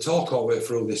the talk all the way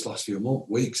through this last few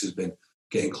weeks has been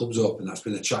getting clubs open. That's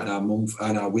been the chat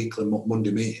in our weekly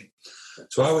Monday meeting.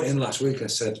 So I went in last week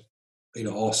and said,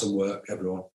 awesome work,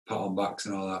 everyone. Pat on backs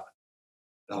and all that.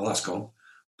 Now that's gone.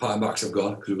 Pat on backs have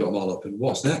gone because we've got them all open.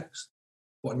 What's next?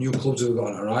 What new clubs have we got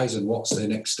on the horizon? What's the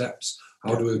next steps?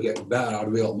 How do we get better? How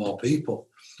do we help more people?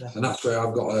 Yeah. And that's where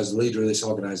I've got, as leader of this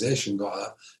organisation, got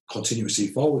to continue to see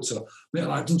forward. So,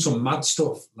 I've done some mad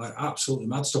stuff, like absolutely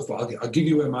mad stuff, but I'll give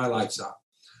you where my life's at.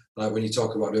 Like when you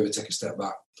talk about doing take a step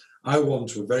back. I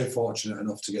once were very fortunate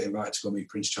enough to get invited to go meet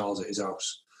Prince Charles at his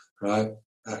house, right?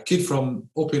 A kid from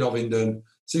up in Ovingdon,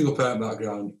 single parent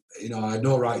background, I had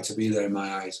no right to be there in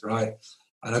my eyes, right?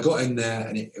 And I got in there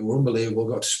and it was unbelievable.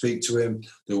 Got to speak to him.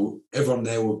 Everyone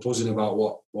there were buzzing about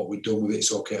what we'd done with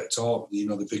It's Okay to Talk,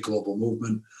 the big global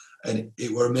movement. And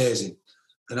it were amazing.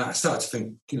 And I started to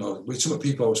think, with some of the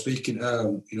people I was speaking,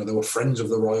 they were friends of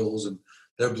the Royals and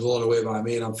they were blown away by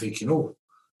me. And I'm thinking,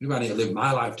 maybe I need to live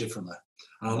my life differently.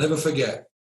 And I'll never forget,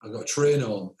 I got a train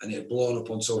home and it had blown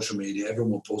up on social media.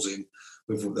 Everyone was buzzing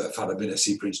with the fact I'd been to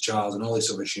see Prince Charles and all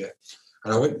this other shit.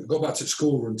 And I got back to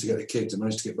school run to get the kids and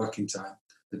managed to get back in time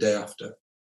the day after.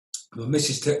 And my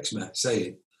missus texted me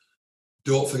saying,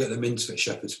 don't forget the mince for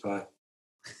shepherd's pie.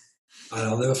 And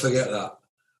I'll never forget that.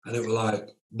 And it was like,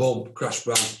 boom, crash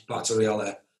back to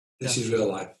reality. This is real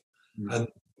life. Mm. And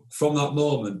from that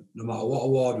moment, no matter what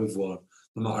award we've won,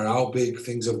 no matter how big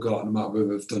things have got, no matter whether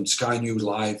we've done Sky News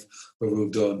Live, whether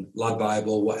we've done Lad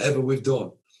Bible, whatever we've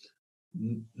done,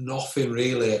 nothing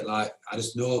really. Like, I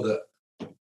just know that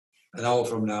an hour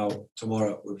from now,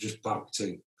 tomorrow, we're just back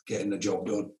to getting the job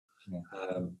done.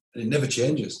 Yeah. And it never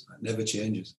changes. It never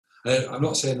changes. And I'm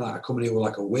not saying like I come in here with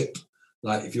like a whip.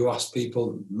 Like if you ask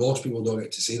people, most people don't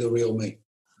get to see the real me.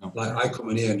 Okay. Like I come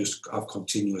in here and just have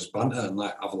continuous banter and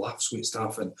like have laughs with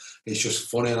staff, and it's just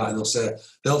funny. Like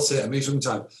they'll say to me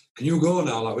sometimes, "Can you go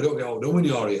now? Like we don't get all done when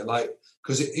you're here." Like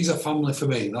because it is a family for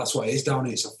me. That's what it is down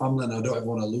here. It's a family, and I don't ever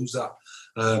want to lose that.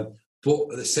 But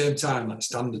at the same time, like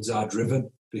standards are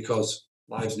driven because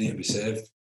lives need to be saved.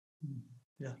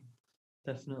 Yeah,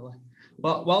 definitely.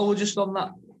 Well, while we're just on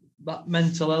that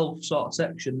mental health sort of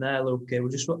section there, Luke, I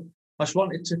just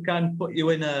wanted to kind of put you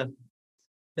in a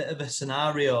bit of a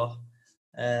scenario.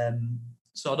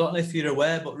 So I don't know if you're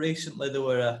aware, but recently there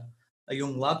were a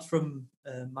young lad from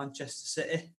Manchester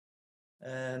City,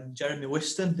 Jeremy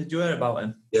Whiston. Did you hear about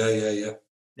him? Yeah.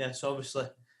 Yeah, so obviously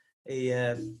he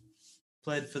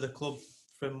played for the club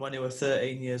from when he was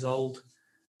 13 years old.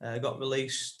 Got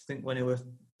released, I think, when he was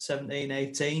 17,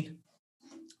 18.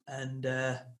 And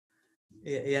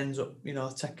he ends up,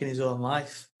 taking his own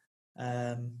life,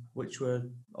 which were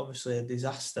obviously a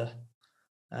disaster.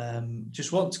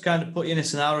 Just want to kind of put you in a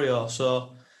scenario.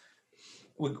 So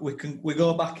we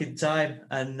go back in time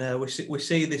and we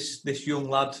see this young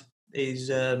lad. He's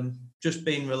just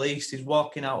been released. He's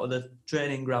walking out of the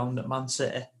training ground at Man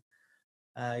City.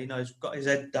 He's got his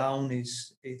head down. He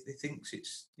thinks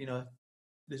it's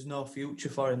there's no future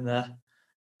for him there.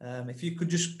 If you could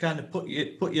just kind of put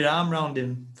your arm around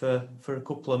him for a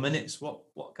couple of minutes,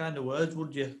 what kind of words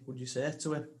would you say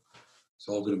to him? It's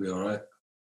all going to be all right.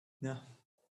 Yeah.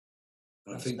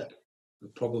 I think the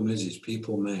problem is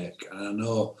people make, and I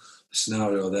know the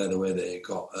scenario there, the way that it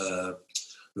got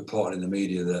reported in the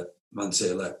media that Man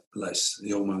City lets the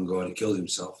young man go and he killed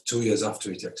himself 2 years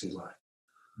after he takes his life.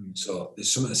 Mm. So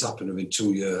there's something that's happened within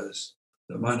 2 years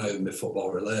that might not even be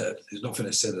football related. There's nothing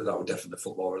to say that was definitely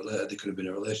football related. There could have been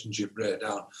a relationship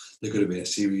breakdown. There could have been a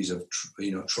series of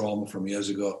trauma from years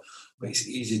ago. But it's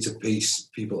easy to piece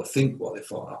people to think what they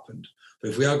thought happened.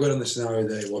 But if we are going on the scenario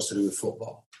that it was to do with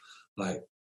football, like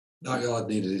that lad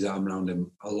needed his arm around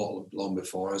him a lot long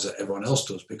before, as everyone else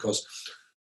does, because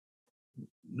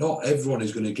not everyone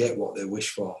is going to get what they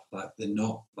wish for. Like they're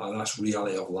not. Like that's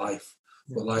reality of life.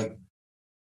 Yeah. But like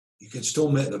you can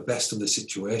still make the best of the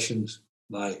situations.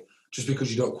 Like just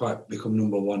because you don't quite become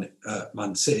number one at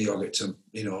Man City or get to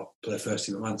play first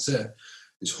team at Man City,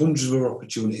 there's hundreds of other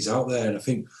opportunities out there. And I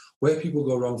think where people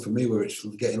go wrong for me, where it's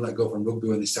getting let go from rugby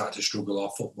when they start to struggle,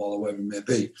 or football or whatever it may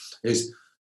be, is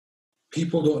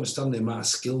people don't understand the amount of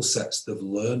skill sets they've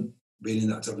learned being in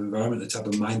that type of environment, the type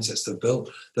of mindsets they've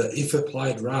built, that if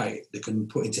applied right, they can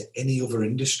put into any other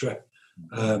industry.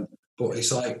 But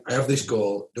it's like, I have this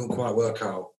goal, don't quite work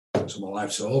out, so my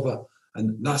life's over.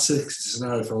 And that's a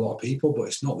scenario for a lot of people, but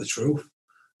it's not the truth.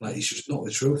 Like, it's just not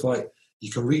the truth. Like,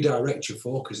 you can redirect your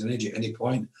focus and energy at any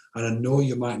point. And I know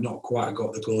you might not quite have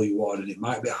got the goal you wanted, and it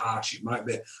might be harsh. It might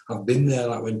be. I've been there,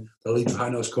 like when the lead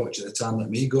high-nose coach at the time let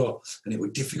me go, and it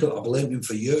was difficult. I blamed him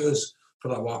for years for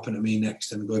like what happened to me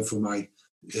next and going through my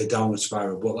downward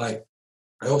spiral. But like,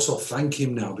 I also thank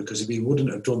him now, because if he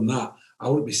wouldn't have done that, I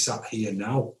wouldn't be sat here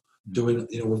now doing,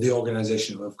 with the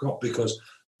organisation that I've got, because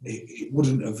it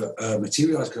wouldn't have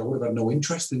materialised, because I would have had no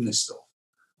interest in this stuff.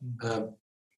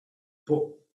 But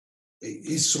it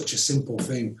is such a simple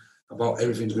thing about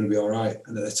everything's going to be all right.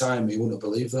 And at the time, he wouldn't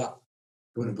have believed that.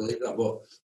 But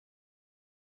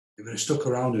if he stuck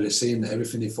around and seen that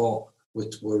everything he thought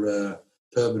were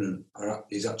permanent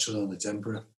is actually only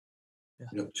temporary.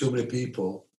 Yeah. Too many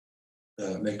people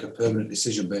make a permanent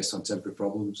decision based on temporary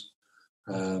problems.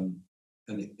 And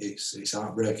it's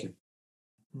heartbreaking.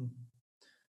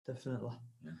 Definitely.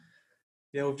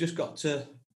 Yeah, we've just got to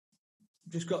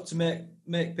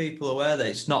make people aware that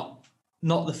it's not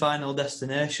the final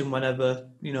destination. Whenever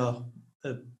we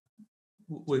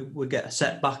get a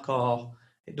setback or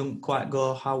it doesn't quite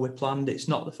go how we planned, it's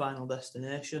not the final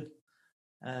destination.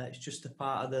 It's just a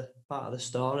part of the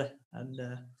story. And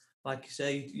like you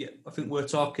say, I think we were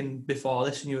talking before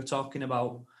this, and you were talking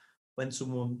about when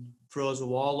someone throws a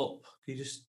wall up. Can you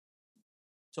just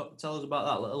tell us about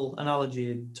that little analogy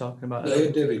you're talking about? Yeah,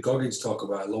 David Goggins talk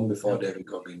about it long before David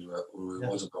Goggins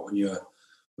was about when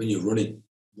you're running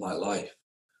like life.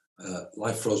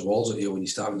 Life throws walls at you when you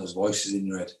start having those voices in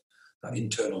your head, that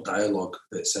internal dialogue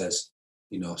that says,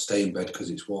 stay in bed because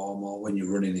it's warm, or when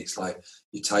you're running, it's like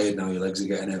you're tired now, your legs are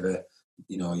getting heavy,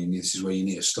 this is where you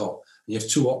need to stop. And you have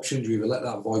two options: you either let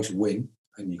that voice win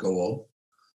and you go on,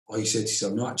 or you say to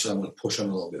yourself, no, actually, I'm going to push on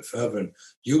a little bit further. And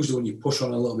usually when you push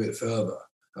on a little bit further,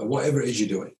 whatever it is you're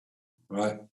doing,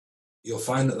 right, you'll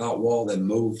find that wall then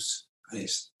moves, and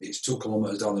it's 2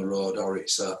 kilometres down the road, or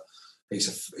it's a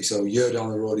year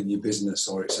down the road in your business,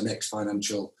 or it's the next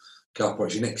financial gap, or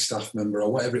it's your next staff member,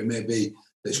 or whatever it may be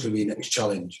that's going to be your next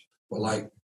challenge. But like,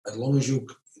 as long as you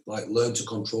like learn to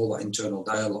control that internal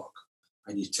dialogue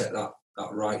and you take that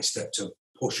right step to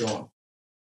push on,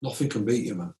 nothing can beat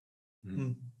you, man.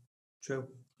 True.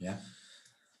 Yeah.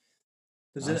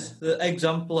 There's an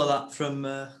example of that from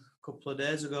a couple of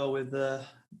days ago with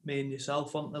me and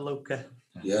yourself, wasn't there, Luca?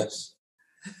 Yes.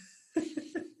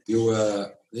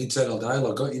 The internal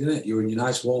dialogue got you, didn't it? You were in your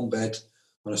nice warm bed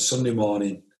on a Sunday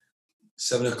morning,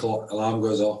 7 o'clock, alarm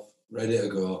goes off, ready to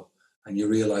go, and you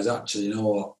realise, actually, you know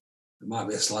what, there might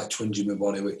be a slight twinge in my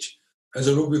body, which, as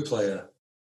a rugby player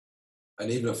and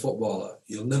even a footballer,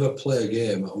 you'll never play a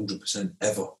game at 100%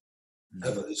 ever.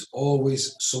 Ever. There's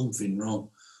always something wrong.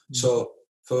 So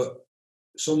for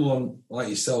someone like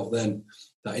yourself, then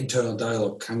that internal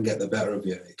dialogue can get the better of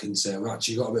you. It can say, well,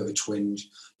 actually, you've got a bit of a twinge,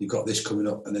 you've got this coming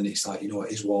up, and then it's like, it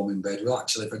is warm in bed. Well,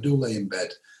 actually, if I do lay in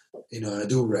bed, and I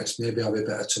do rest, maybe I'll be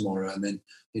better tomorrow. And then,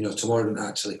 tomorrow doesn't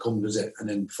actually come, does it? And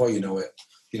then before you know it,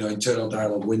 internal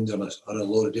dialogue wins on a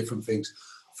load of different things.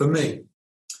 For me,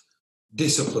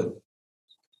 discipline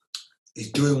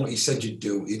is doing what you said you'd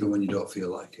do, even when you don't feel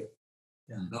like it.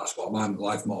 Yeah. That's what my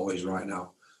life motto is right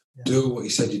now. Yeah. Do what you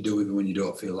said you'd do, even when you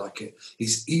don't feel like it.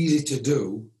 It's easy to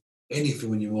do anything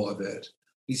when you're motivated.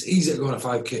 It's easy to go on a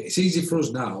 5K. It's easy for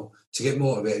us now to get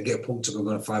motivated, get pumped up and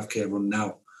go on a 5K run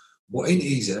now. What ain't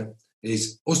easy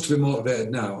is us to be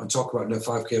motivated now and talk about doing a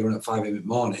 5K run at 5 a.m. in the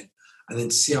morning, and then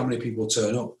see how many people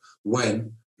turn up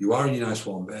when you are in your nice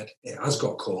warm bed, it has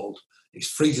got cold, it's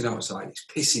freezing outside, it's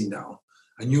pissing down,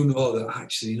 and you know that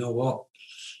actually, you know what?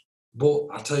 But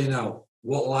I tell you now,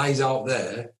 what lies out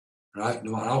there, right,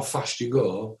 no matter how fast you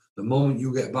go, the moment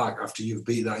you get back after you've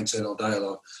beat that internal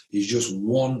dialogue is just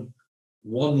one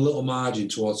little margin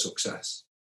towards success.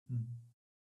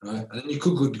 Right? And then you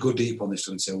could go deep on this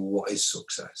one and say, well, what is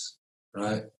success?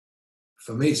 Right?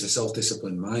 For me, it's a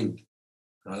self-disciplined mind.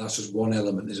 Right? That's just one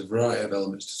element. There's a variety of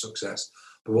elements to success.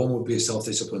 But one would be a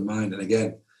self-disciplined mind. And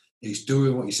again, it's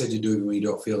doing what you said you're doing when you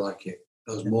don't feel like it.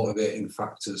 Those motivating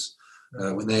factors,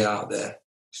 when they aren't there,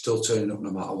 still turning up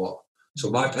no matter what. So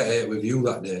my pet hate with you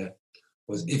that day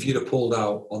was if you'd have pulled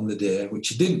out on the day,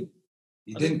 which you didn't.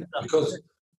 You didn't, because,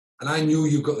 and I knew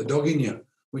you've got the dog in you,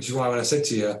 which is why when I said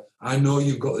to you, I know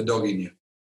you've got the dog in you.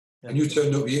 Yeah. And you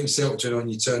turned up, you didn't say up to anyone,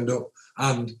 you turned up,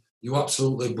 and you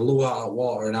absolutely blew out of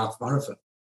water in half marathon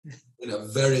in a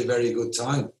very, very good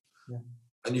time. Yeah.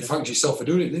 And you thanked yourself for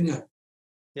doing it, didn't you?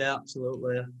 Yeah,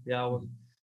 absolutely. Yeah,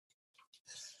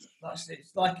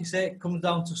 it's like you say, it comes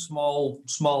down to small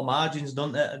margins,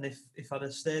 doesn't it? And if I'd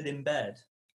have stayed in bed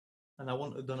and I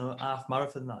wouldn't have done a half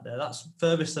marathon that day, that's the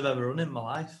furthest I've ever run in my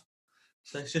life.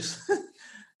 So it's just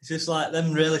it's just like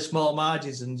them really small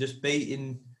margins and just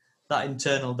beating that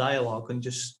internal dialogue and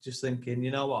just thinking,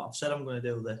 you know what, I've said I'm going to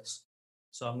do this,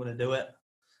 so I'm going to do it.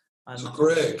 And so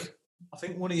Craig, I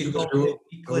think one of you going called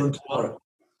to do a run tomorrow?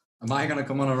 Am I going to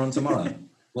come on a run tomorrow?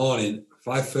 Morning,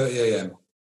 5:30 a.m.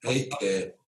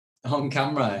 8K. On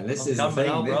camera. This is the thing.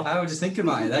 Now, bro. I was just thinking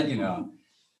about it then, you know.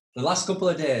 The last couple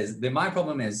of days, my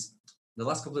problem is, the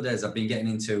last couple of days I've been getting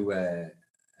into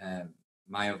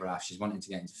my other half. She's wanting to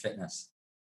get into fitness.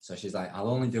 So she's like, I'll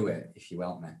only do it if you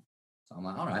help me. So I'm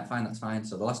like, all right, fine, that's fine.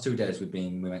 So the last 2 days we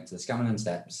went to the Scammon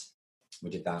Steps. We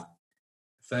did that.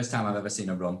 First time I've ever seen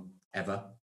her run, ever.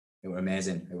 It was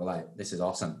amazing. It was like, this is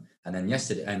awesome. And then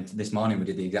yesterday and this morning we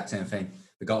did the exact same thing.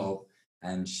 We got up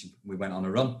and we went on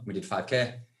a run. We did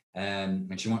 5K.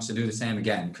 And she wants to do the same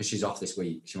again because she's off this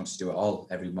week. She wants to do it all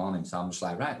every morning. So I'm just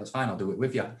like, right, that's fine. I'll do it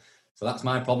with you. So that's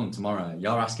my problem tomorrow.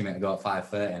 You're asking me to go at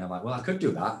 5:30, and I'm like, well, I could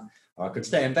do that, or I could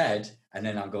stay in bed and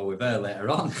then I'll go with her later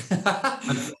on.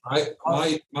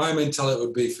 my mentality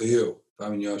would be for you, if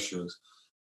I'm in your shoes,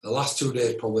 the last 2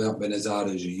 days probably haven't been as hard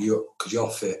as you, because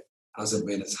your fit hasn't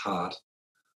been as hard.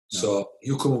 No. So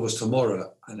you come with us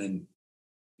tomorrow, and then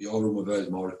your room with her is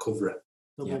more recovery.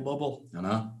 Bubble. I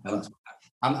know.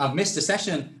 I've missed a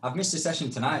session. I've missed a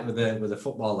session tonight with the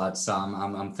football lads. So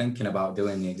I'm thinking about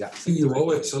doing the exact same. You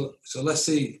owe it. So let's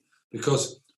see,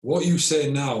 because what you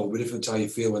say now will be different to how you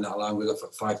feel when that alarm goes off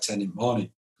at 5:10 in the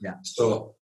morning. Yeah.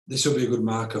 So this will be a good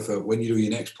marker for when you do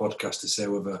your next podcast to say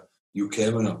whether you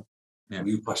came or not. Yeah.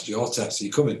 You passed your test. Are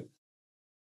you coming?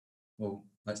 Well,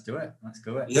 let's do it. Let's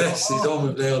go. Yes, he's on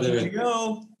with Dale. There we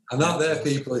go. And that there,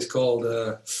 people, is called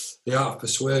the art of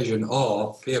persuasion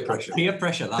or peer pressure. Peer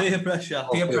pressure. Peer pressure.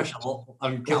 Peer pressure.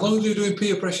 As long as you're doing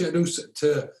peer pressure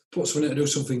to put someone in to do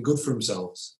something good for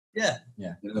themselves. Yeah.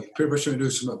 Yeah. You know, peer pressure to do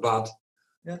something bad.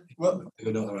 Yeah. Well,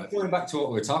 going back to what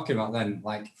we were talking about then,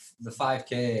 like the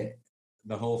 5K,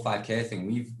 the whole 5K thing,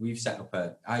 we've set up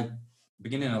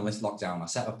beginning of this lockdown, I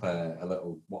set up a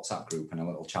little WhatsApp group and a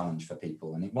little challenge for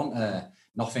people, and it wasn't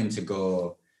nothing to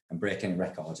go and break any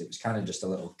records. It was kind of just a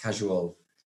little casual,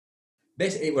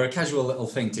 basically it were a casual little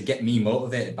thing to get me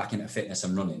motivated back into fitness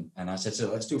and running. And I said,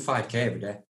 so let's do 5K every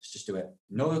day. Let's just do it.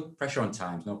 No pressure on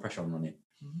times, no pressure on running.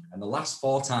 Mm-hmm. And the last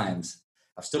 4 times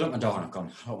I've stood at my door and I've gone,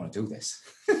 I don't want to do this.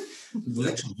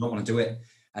 Literally don't want to do it.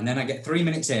 And then I get 3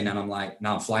 minutes in and I'm like,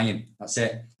 no, I'm flying. That's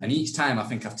it. And each time I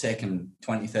think I've taken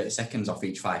 20, 30 seconds off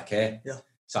each 5K. Yeah.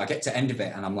 So I get to end of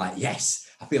it and I'm like, yes,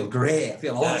 I feel great. I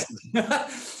feel awesome.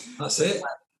 That's it.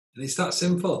 And it's that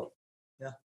simple.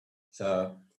 Yeah.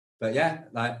 So, but yeah,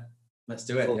 like, let's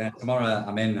do it. Cool. Yeah. Tomorrow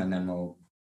I'm in and then we'll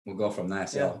go from there.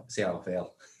 See how I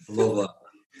feel. Love that.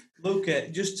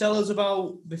 Luke, just tell us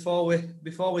about, before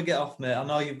we get off, mate, I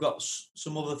know you've got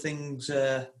some other things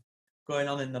going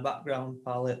on in the background,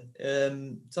 pal.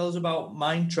 Tell us about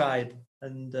Mind Tribe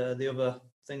and the other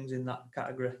things in that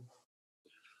category.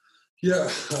 Yeah,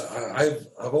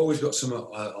 I've always got some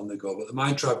on the go, but the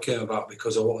Mind Tribe came about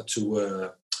because I wanted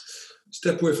to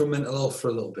step away from mental health for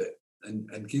a little bit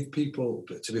and give people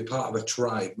to be part of a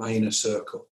tribe, my inner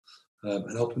circle,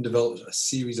 and help them develop a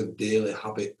series of daily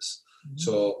habits. Mm-hmm.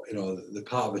 So, you know, they're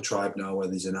part of a tribe now where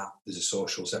there's an app, there's a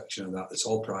social section of that. It's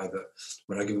all private,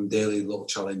 where I give them daily little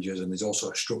challenges, and there's also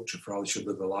a structure for how they should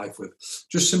live their life with.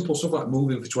 Just simple stuff like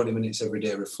moving for 20 minutes every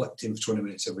day, reflecting for 20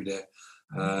 minutes every day.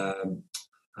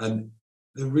 And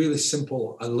they're really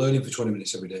simple, and learning for 20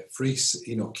 minutes every day. 3,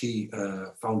 key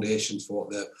foundations for what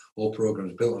the whole program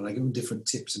is built on. I give them different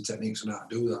tips and techniques on how to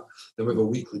do that. Then we have a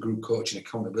weekly group coaching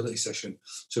accountability session.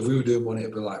 So if we were doing one,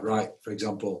 it'd be like, right, for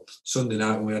example, Sunday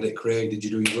night when we had it, Craig, did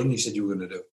you do your run you said you were going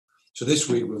to do? So this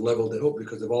week we've leveled it up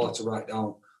because they've all had to write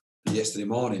down yesterday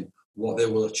morning what they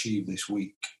will achieve this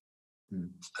week.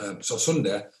 So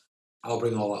Sunday, I'll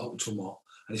bring all that up tomorrow.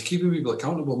 And it's keeping people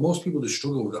accountable. Most people just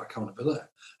struggle with that accountability.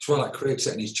 That's why, like Craig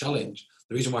setting his challenge,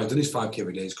 the reason why he's done his 5K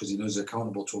every day is because he knows he's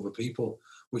accountable to other people,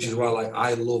 which is why, like,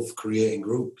 I love creating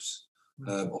groups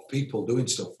of people doing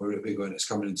stuff, whether it be going to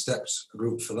Scammon Steps, a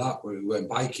group for that, where we're going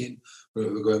biking, where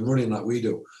we're going running like we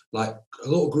do. Like, a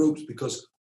lot of groups, because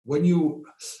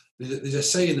there's a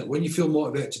saying that when you feel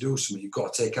motivated to do something, you've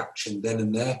got to take action then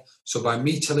and there. So by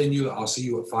me telling you that I'll see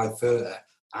you at 5:30,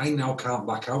 I now can't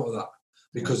back out of that.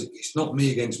 Because it's not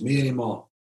me against me anymore.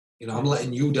 You know, I'm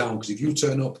letting you down, because if you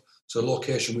turn up to a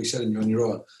location we said and you're on your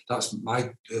own, that's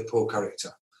my poor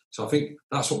character. So I think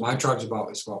that's what my tribe's about.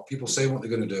 It's about people saying what they're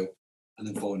going to do and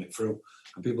then following it through.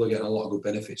 And people are getting a lot of good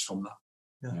benefits from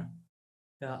that. Yeah,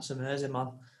 that's amazing,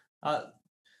 man.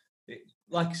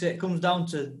 Like I say, it comes down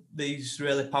to these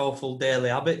really powerful daily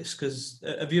habits. Because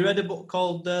have you read a book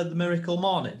called The Miracle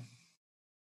Morning?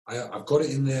 I've got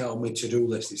it in there on my to-do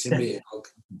list. It's in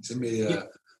my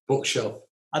bookshelf.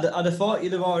 I'd have thought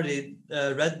you'd have already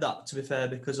read that, to be fair,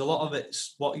 because a lot of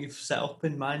it's what you've set up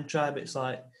in Mind Tribe. It's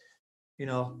like, you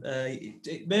know,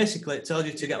 basically it tells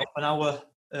you to get up an hour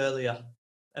earlier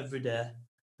every day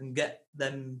and get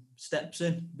them steps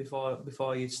in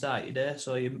before you start your day.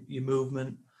 So your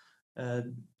movement,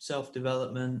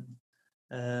 self-development,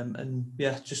 and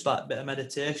yeah, just like a bit of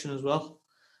meditation as well.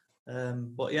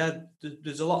 But yeah,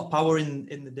 there's a lot of power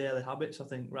in the daily habits, I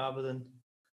think, rather than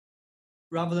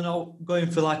all going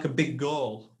for like a big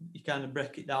goal. You kind of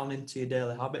break it down into your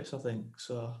daily habits, I think.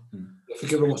 So I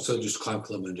think everyone wants to just climb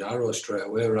Kilimanjaro straight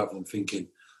away rather than thinking,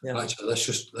 actually, let's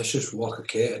just walk a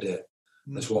K today.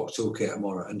 Let's walk 2K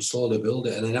tomorrow and slowly build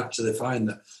it. And then actually find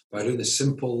that by doing the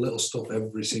simple little stuff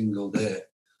every single day,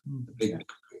 the big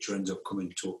picture ends up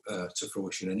coming to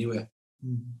fruition anyway.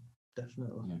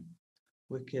 Definitely. Yeah.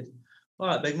 Wicked. All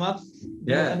right, big man.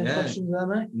 Any questions there,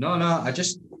 mate? No, I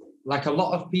just, like a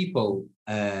lot of people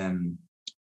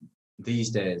these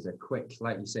days are quick,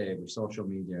 like you say, with social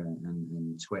media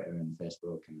and Twitter and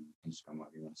Facebook and Instagram,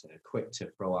 whatever you want to say, quick to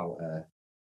throw out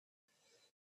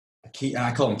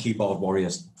I call them keyboard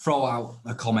warriors, throw out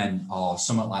a comment or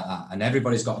something like that. And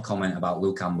everybody's got a comment about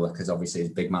Luke Ambler because obviously he's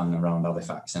a big man around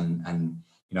Halifax. And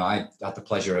you know, I had the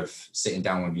pleasure of sitting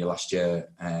down with you last year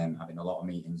and having a lot of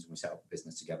meetings, and we set up a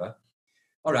business together.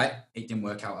 All right, it didn't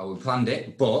work out how we planned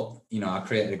it, but, you know, I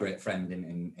created a great friend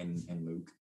in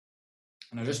Luke.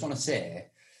 And I just want to say,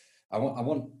 I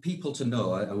want people to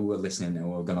know who are listening,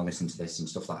 who are going to listen to this and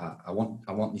stuff like that. I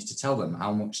want you to tell them,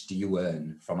 how much do you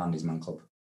earn from Andy's Man Club?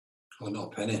 Oh,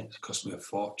 not a penny. It cost me a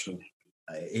fortune.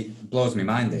 It blows my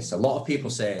mind, this. A lot of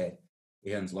people say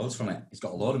he earns loads from it. He's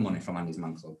got a load of money from Andy's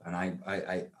Man Club. And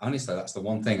I honestly, that's the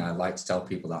one thing I like to tell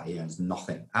people, that he earns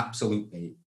nothing,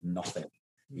 absolutely nothing.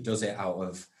 He does it out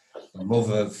of the love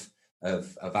of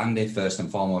Andy first and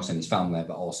foremost, and his family,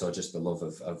 but also just the love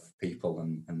of people,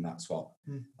 and that's what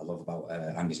I love about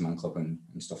Andy's Man Club and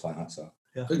stuff like that. So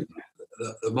yeah. I think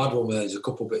the mad one, there's a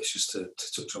couple of bits just to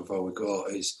touch on before we go,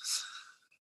 is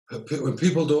when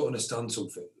people don't understand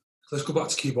something. Let's go back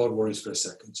to keyboard warriors for a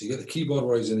second. So you get the keyboard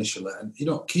warriors initially, and you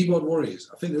know, keyboard warriors,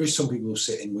 I think there is some people who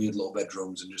sit in weird little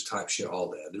bedrooms and just type shit all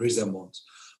day. There is them ones.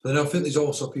 But then I think there's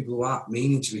also people who aren't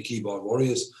meaning to be keyboard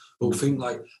warriors, who think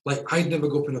like I'd never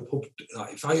go up in a pub.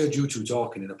 Like, if I heard you two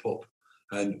talking in a pub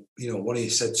and, you know, one of you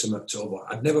said something to other,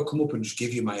 I'd never come up and just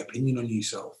give you my opinion on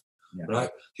yourself,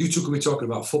 right? You two could be talking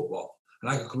about football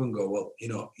and I could come and go, well, you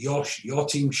know, your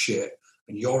team's shit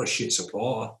and you're a shit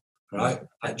supporter, right?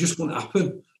 That just wouldn't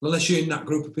happen unless you're in that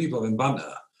group of people having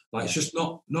banter. Like, it's just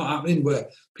not happening, where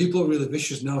people are really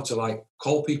vicious now to, like,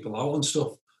 call people out on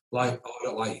stuff. Like, oh, I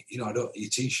don't like, you know, I don't, your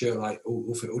t-shirt, like,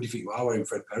 who do you think you are wearing,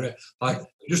 Fred Perry? Like,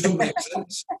 it just don't make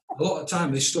sense. A lot of the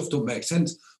time, this stuff don't make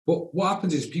sense. But what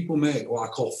happens is people make what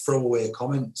I call throwaway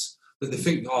comments that they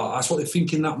think, oh, that's what they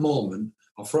think in that moment.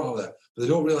 I'll throw it out there. But they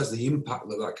don't realise the impact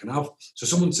that can have. So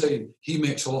someone saying he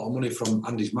makes a lot of money from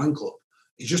Andy's Man Club,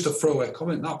 it's just a throwaway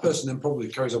comment. That person then probably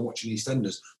carries on watching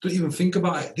EastEnders. Don't even think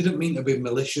about it. Didn't mean to be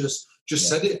malicious. Just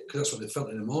said it because that's what they felt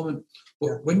in the moment.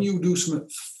 But when you do something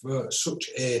for such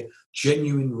a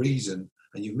genuine reason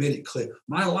and you've made it clear,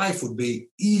 my life would be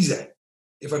easy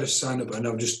if I just signed up and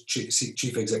I'm just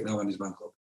chief exec now in Andy's Man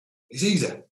Club. It's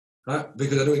easy, right?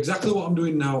 Because I do exactly what I'm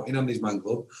doing now in Andy's Man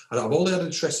Club. I don't have all the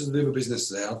added stresses of a business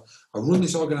there. I run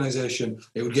this organisation.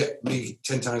 It would get me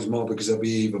 10 times more because there'll be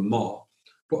even more.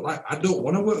 But like, I don't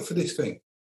want to work for this thing.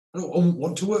 I don't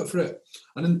want to work for it.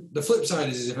 And then the flip side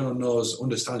is, if anyone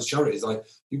understands charities, like,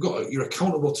 you're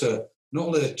accountable to not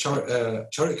only the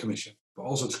charity commission, but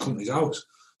also to Companies House.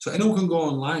 So anyone can go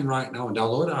online right now and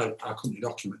download our company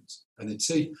documents, and they'd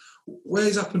see. Where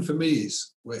it's happened for me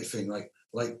is where you think,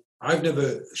 like I've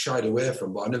never shied away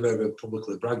from, but I never ever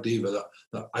publicly bragged either,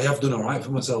 that I have done all right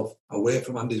for myself away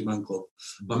from Andy's Man Club.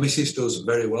 My missus does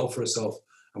very well for herself,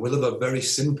 and we live a very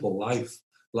simple life.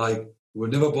 Like,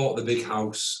 we've never bought the big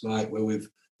house, like, where we've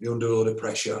been under a lot of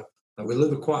pressure. Like, we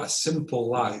live quite a simple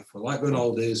life. We like going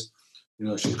holidays. You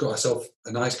know, she's got herself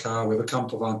a nice car, we have a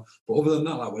camper van. But other than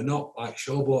that, like, we're not like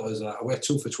showboaters. Like, I wear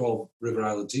 2 for 12 River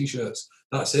Island t-shirts.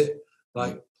 That's it.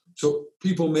 Like, so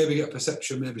people maybe get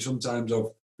perception maybe sometimes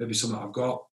of maybe something I've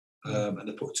got, and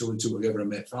they put 2 and 2 together and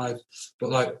make 5. But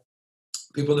like,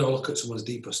 people never look at someone's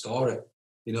deeper story.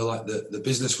 You know, like the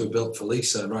business we built for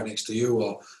Lisa right next to you,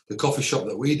 or the coffee shop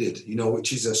that we did, you know,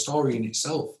 which is a story in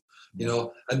itself, you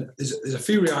know. And there's a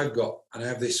theory I've got, and I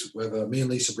have this, whether me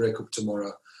and Lisa break up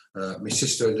tomorrow, my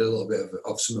sister did a little bit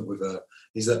of something with her,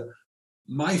 is that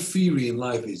my theory in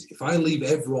life is, if I leave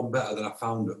everyone better than I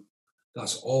found them,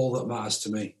 that's all that matters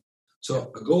to me.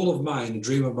 So a goal of mine, a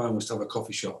dream of mine, was to have a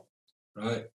coffee shop,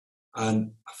 right?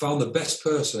 And I found the best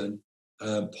person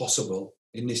possible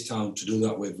in this town to do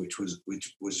that with, which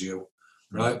was you,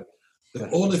 right? The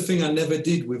only thing I never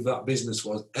did with that business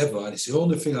was ever, and it's the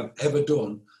only thing I've ever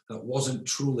done that wasn't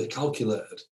truly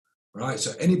calculated, right?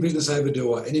 So any business I ever do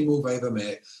or any move I ever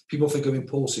make, people think I'm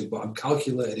impulsive, but I'm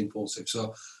calculated impulsive.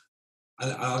 So,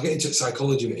 and I'll get into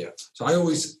psychology here. So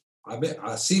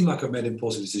I seem like I've made an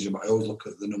impulsive decision, but I always look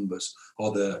at the numbers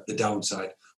or the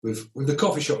downside. With the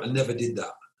coffee shop, I never did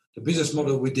that. The business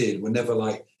model we did, we're never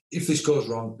like, if this goes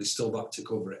wrong, there's still that to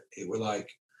cover it. It were like,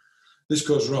 this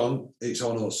goes wrong, it's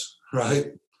on us,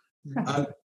 right? And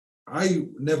I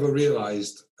never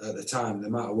realised at the time the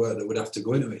amount of work that would have to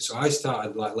go into it. So I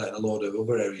started like letting a load of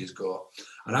other areas go.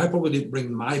 And I probably didn't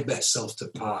bring my best self to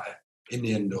the party in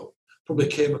the end up. Probably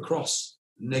came across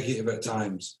negative at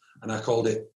times. And I called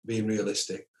it being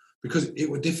realistic. Because it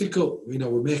was difficult. You know,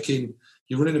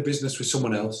 you're running a business with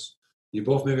someone else. You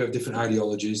both maybe have different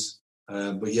ideologies.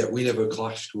 But yet we never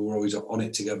clashed. We were always on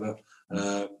it together.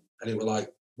 And it was like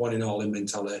one in all in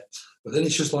mentality. But then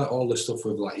it's just like all the stuff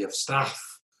with like you have staff.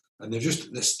 And they're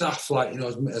just the staff, like, you know,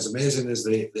 as amazing as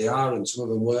they are, and some of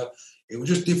them were, it was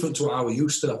just different to what I was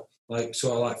used to. Like,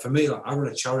 so like for me, like I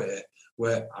run a charity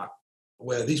where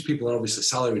these people are obviously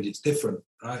salaried, it's different,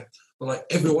 right? But like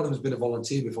every one of them's been a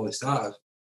volunteer before they started.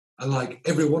 And like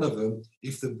every one of them,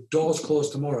 if the doors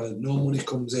close tomorrow and no money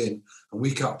comes in and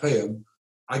we can't pay them,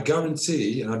 I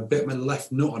guarantee, and I'd bet my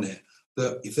left nut on it,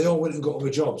 that if they all went and got other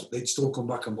jobs, they'd still come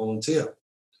back and volunteer.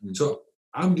 So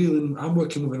I'm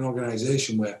working with an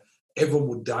organisation where everyone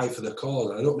would die for the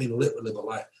cause. I don't mean literally, but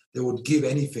like they would give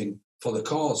anything for the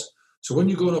cause. So when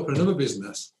you're going up in another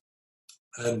business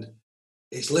and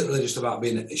it's literally just about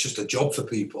it's just a job for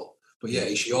people, but yeah,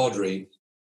 it's your dream,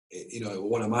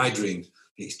 one of my dreams.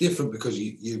 It's different because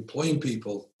you're employing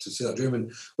people to see that dream.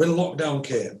 And when lockdown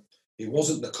came, it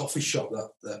wasn't the coffee shop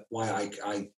that why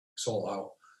I sought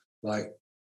out. Like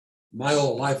my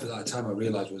whole life at that time, I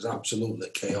realised was absolutely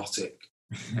chaotic.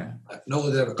 Not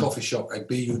only did I have a coffee shop, I had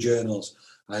BU journals,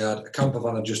 I had a camper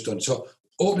van I'd just done. So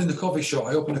opening the coffee shop,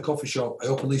 I opened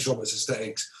Lisa Roberts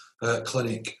Aesthetics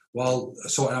clinic while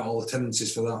sorting out all the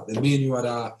tenancies for that. Then me and you had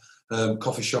our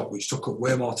coffee shop, which took up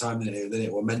way more time than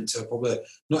it were meant to, probably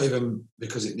not even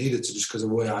because it needed to, just because of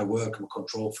the way I work. I'm a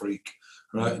control freak,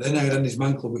 right? Then I had Andy's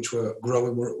Man Club, which were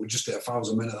growing. We just hit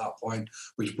 1,000 men at that point,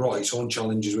 which brought its own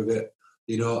challenges with it.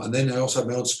 You know, and then I also had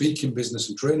my own speaking business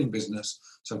and training business.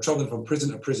 So I'm travelling from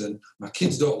prison to prison. My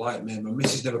kids don't like me. My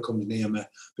missus never comes near me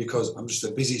because I'm just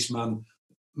the busiest man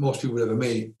most people would ever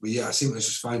meet. But yeah, I seem to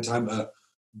just find time to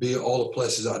be at all the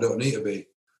places that I don't need to be.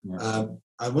 Yeah.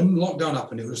 And when lockdown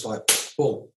happened, it was like,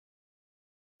 boom,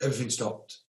 everything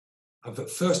stopped. And for the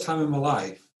first time in my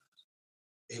life,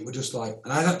 it was just like,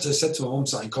 and I had to say to my mum,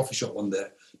 sat in a coffee shop one day,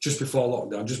 just before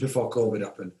lockdown, just before COVID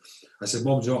happened. I said,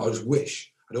 Mum, do you know what? I just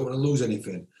wish, I don't want to lose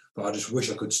anything, but I just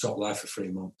wish I could stop life for 3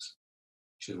 months.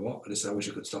 She said, what? I said, I wish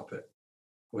I could stop it.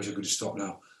 I wish I could just stop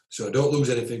now. So I don't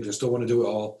lose anything because I still want to do it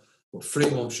all. But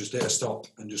 3 months, just there to stop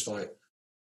and just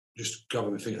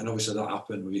grabbing my feet. And obviously that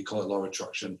happened. We call it law of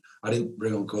attraction. I didn't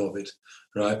bring on COVID,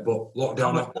 right? But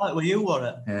lockdown happened. Like, were you on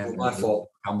it? Yeah, my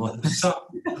fault. I sat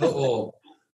at home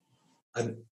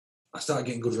and I started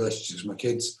getting good relationships with my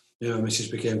kids. You know, my missus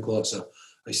became closer.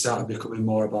 I started becoming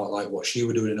more about like what she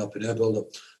was doing up in her build-up.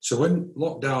 So when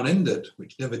lockdown ended,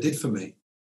 which never did for me,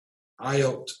 I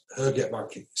helped her get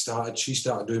back started. She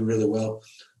started doing really well.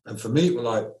 And for me, it was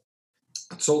like,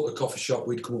 I told the coffee shop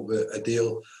we'd come up with a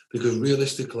deal because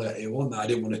realistically, it wasn't that I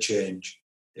didn't want to change.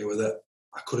 It was that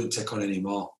I couldn't take on any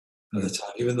more at the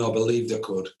time, even though I believed I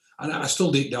could. And I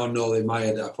still deep down know in my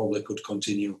head that I probably could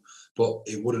continue, but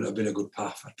it wouldn't have been a good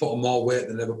path. I put on more weight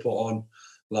than I ever put on.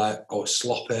 Like, I was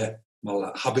sloppy.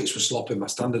 My habits were sloppy. My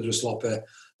standards were sloppy.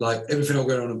 Like, everything I was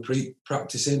going on and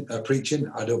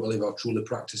preaching, I don't believe I was truly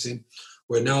practicing.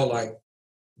 Where now, like,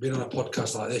 being on a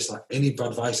podcast like this, like, any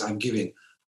advice I'm giving,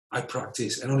 I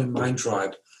practice. Anyone in Mind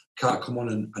Tribe can't come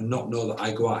on and not know that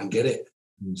I go out and get it.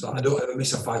 So I don't ever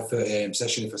miss a 5:30 a.m.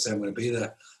 session if I say I'm going to be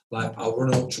there. Like, I'll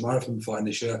run an ultra marathon before I end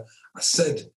this year. I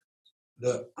said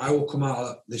that I will come out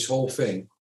of this whole thing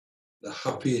the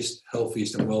happiest,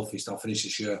 healthiest and wealthiest I'll finish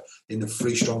this year in the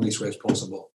 3 strongest ways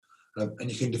possible. And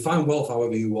you can define wealth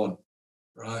however you want,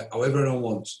 right? However anyone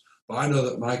wants. But I know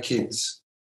that my kids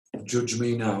judge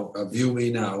me now, view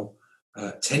me now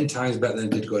 10 times better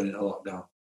than they did going into lockdown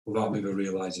without me even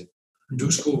realising. I do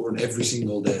school run every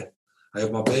single day. I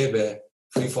have my baby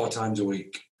 3-4 times a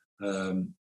week,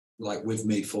 like with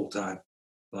me full time.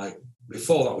 Like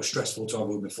before that was stressful to have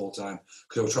with me full time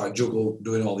because I was trying to juggle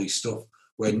doing all these stuff.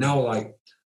 Where now, like,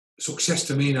 success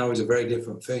to me now is a very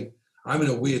different thing. I'm in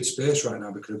a weird space right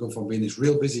now because I've gone from being this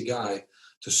real busy guy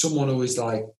to someone who is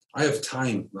like I have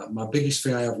time. Like my biggest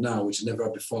thing I have now, which I never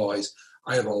had before, is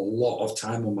I have a lot of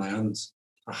time on my hands.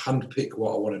 I handpick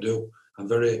what I want to do. I'm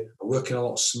working a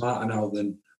lot smarter now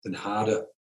than harder.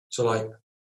 So like,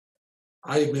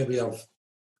 I'm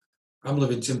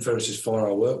living Tim Ferriss's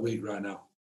 4-hour work week right now.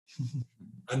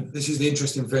 And this is the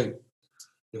interesting thing.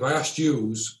 If I asked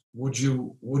you, would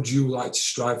you like to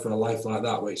strive for a life like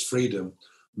that where it's freedom?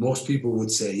 Most people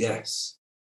would say yes.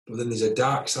 But then there's a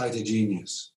dark side to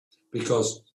genius,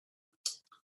 because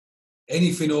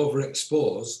anything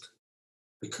overexposed,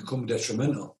 it can become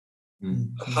detrimental.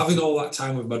 Mm-hmm. Having all that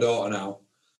time with my daughter now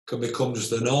can become just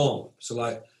the norm. So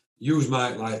like, you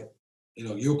might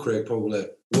you, Craig, probably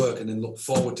work and then look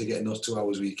forward to getting those 2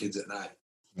 hours with your kids at night.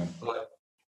 Yeah. Like,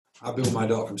 I've been with my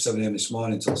daughter from 7 a.m. this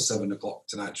morning until 7 o'clock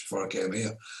tonight before I came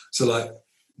here. So like,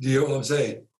 do you know what I'm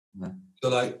saying? Yeah. So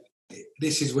like,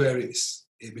 this is where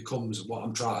it becomes what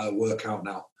I'm trying to work out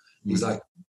now. Mm-hmm. It's like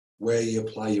where you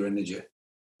apply your energy,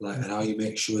 like, and how you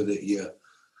make sure that you're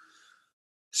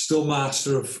still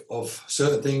master of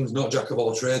certain things, not jack of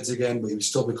all trades again, but you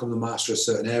still become the master of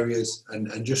certain areas,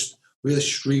 and just really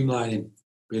streamlining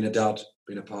being a dad,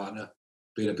 being a partner,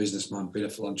 being a businessman, being a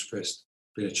philanthropist,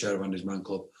 being a chair of Andy's Man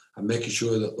Club, and making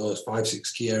sure that those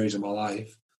 5-6 key areas of my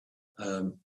life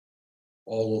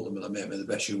all ultimately make me the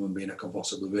best human being I can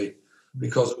possibly be.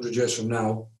 Because 100 years from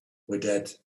now, we're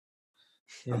dead.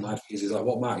 Yeah. And my thing is like,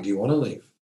 what mark do you want to leave?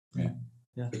 Yeah.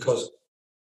 Yeah. Because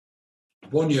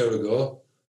 1 year ago,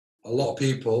 a lot of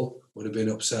people would have been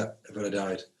upset if I had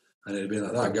died. And it'd have been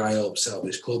like, that guy upset at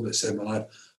this club that saved my life.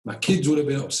 My kids would have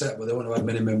been upset, but they wouldn't have had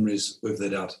many memories with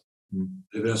their dad.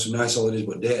 They'd have been on some nice holidays,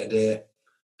 but day to day,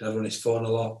 Dad was on his phone a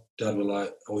lot. Dad was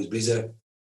like always busy.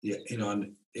 Yeah,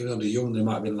 and even though they're young, they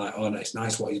might have been like, oh, it's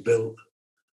nice what he's built,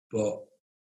 but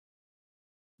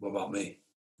what about me?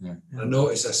 Yeah. And I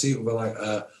notice, I see it with like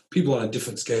people on a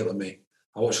different scale than me.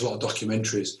 I watch a lot of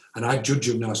documentaries, and I judge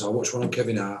them now. So I watched one on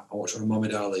Kevin Hart, I watched one on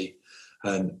Muhammad Ali,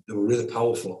 and they were really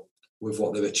powerful with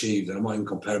what they've achieved. And I'm not even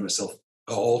comparing myself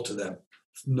at all to them,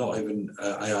 not even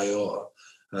iota.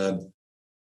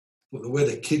 But the way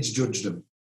the kids judge them.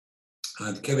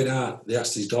 And Kevin Hart, they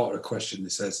asked his daughter a question. They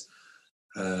says,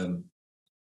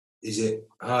 is it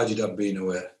hard your dad being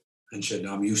away? And she said,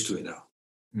 no, I'm used to it now.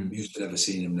 I'm used to never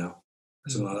seeing him now.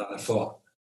 Something like that. And I thought,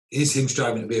 is him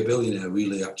striving to be a billionaire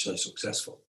really actually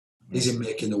successful? Is him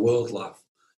making the world laugh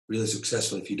really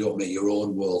successful if you don't make your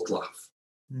own world laugh?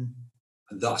 And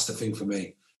that's the thing for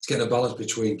me. It's getting a balance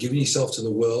between giving yourself to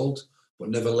the world, but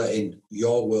never letting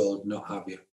your world not have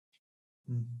you.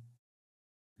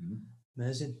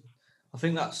 Amazing. I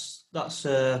think that's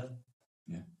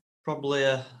probably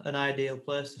an ideal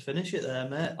place to finish it there,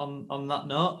 mate, on that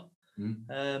note.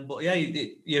 But yeah,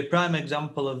 you're a prime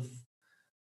example of,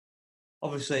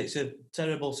 obviously it's a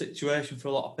terrible situation for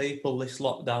a lot of people, this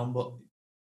lockdown, but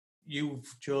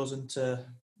you've chosen to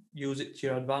use it to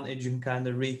your advantage and kind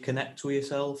of reconnect with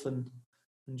yourself and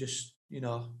just,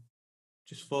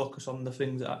 just focus on the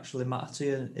things that actually matter to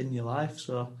you in your life.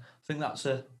 So I think that's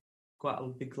quite a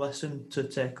big lesson to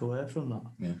take away from that,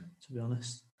 to be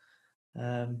honest.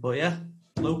 But yeah,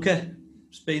 Luke,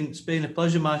 it's been a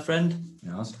pleasure, my friend.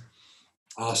 Yes.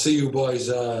 I'll see you boys,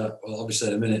 obviously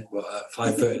in a minute, but at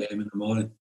 5:30 a.m. in the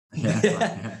morning.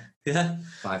 Yeah.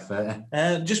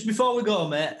 5:30. Just before we go,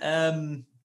 mate,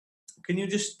 can you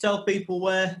just tell people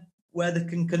where they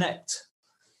can connect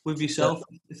with yourself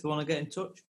if they want to get in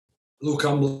touch? Luke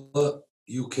Ambler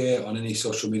UK on any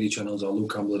social media channels, or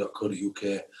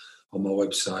lukeambler.co.uk on my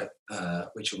website,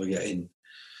 which will be getting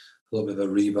a little bit of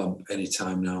a revamp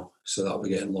anytime now. So that'll be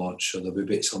getting launched. So there'll be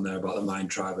bits on there about the Mind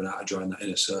Tribe and how to join that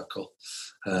inner circle.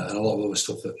 And a lot of other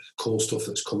stuff, cool stuff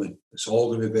that's coming. It's all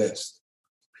going to be based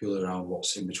purely around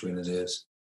what's in between his ears.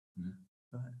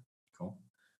 Right. Cool.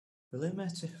 Brilliant,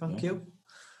 matey. Thank you.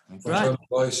 Thanks right,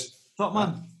 boys. Top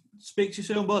man. Speak to you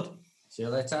soon, bud. See you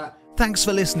later. Thanks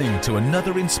for listening to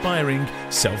another inspiring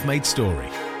self-made story,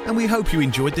 and we hope you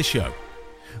enjoyed the show.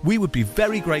 We would be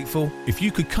very grateful if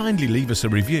you could kindly leave us a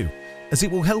review, as it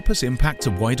will help us impact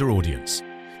a wider audience.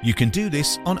 You can do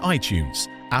this on iTunes,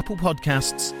 Apple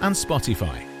Podcasts and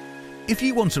Spotify. If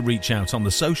you want to reach out on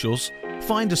the socials,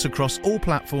 find us across all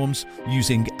platforms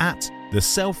using @the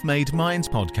Self-Made Minds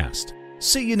Podcast.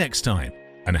 See you next time,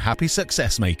 and happy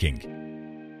success making.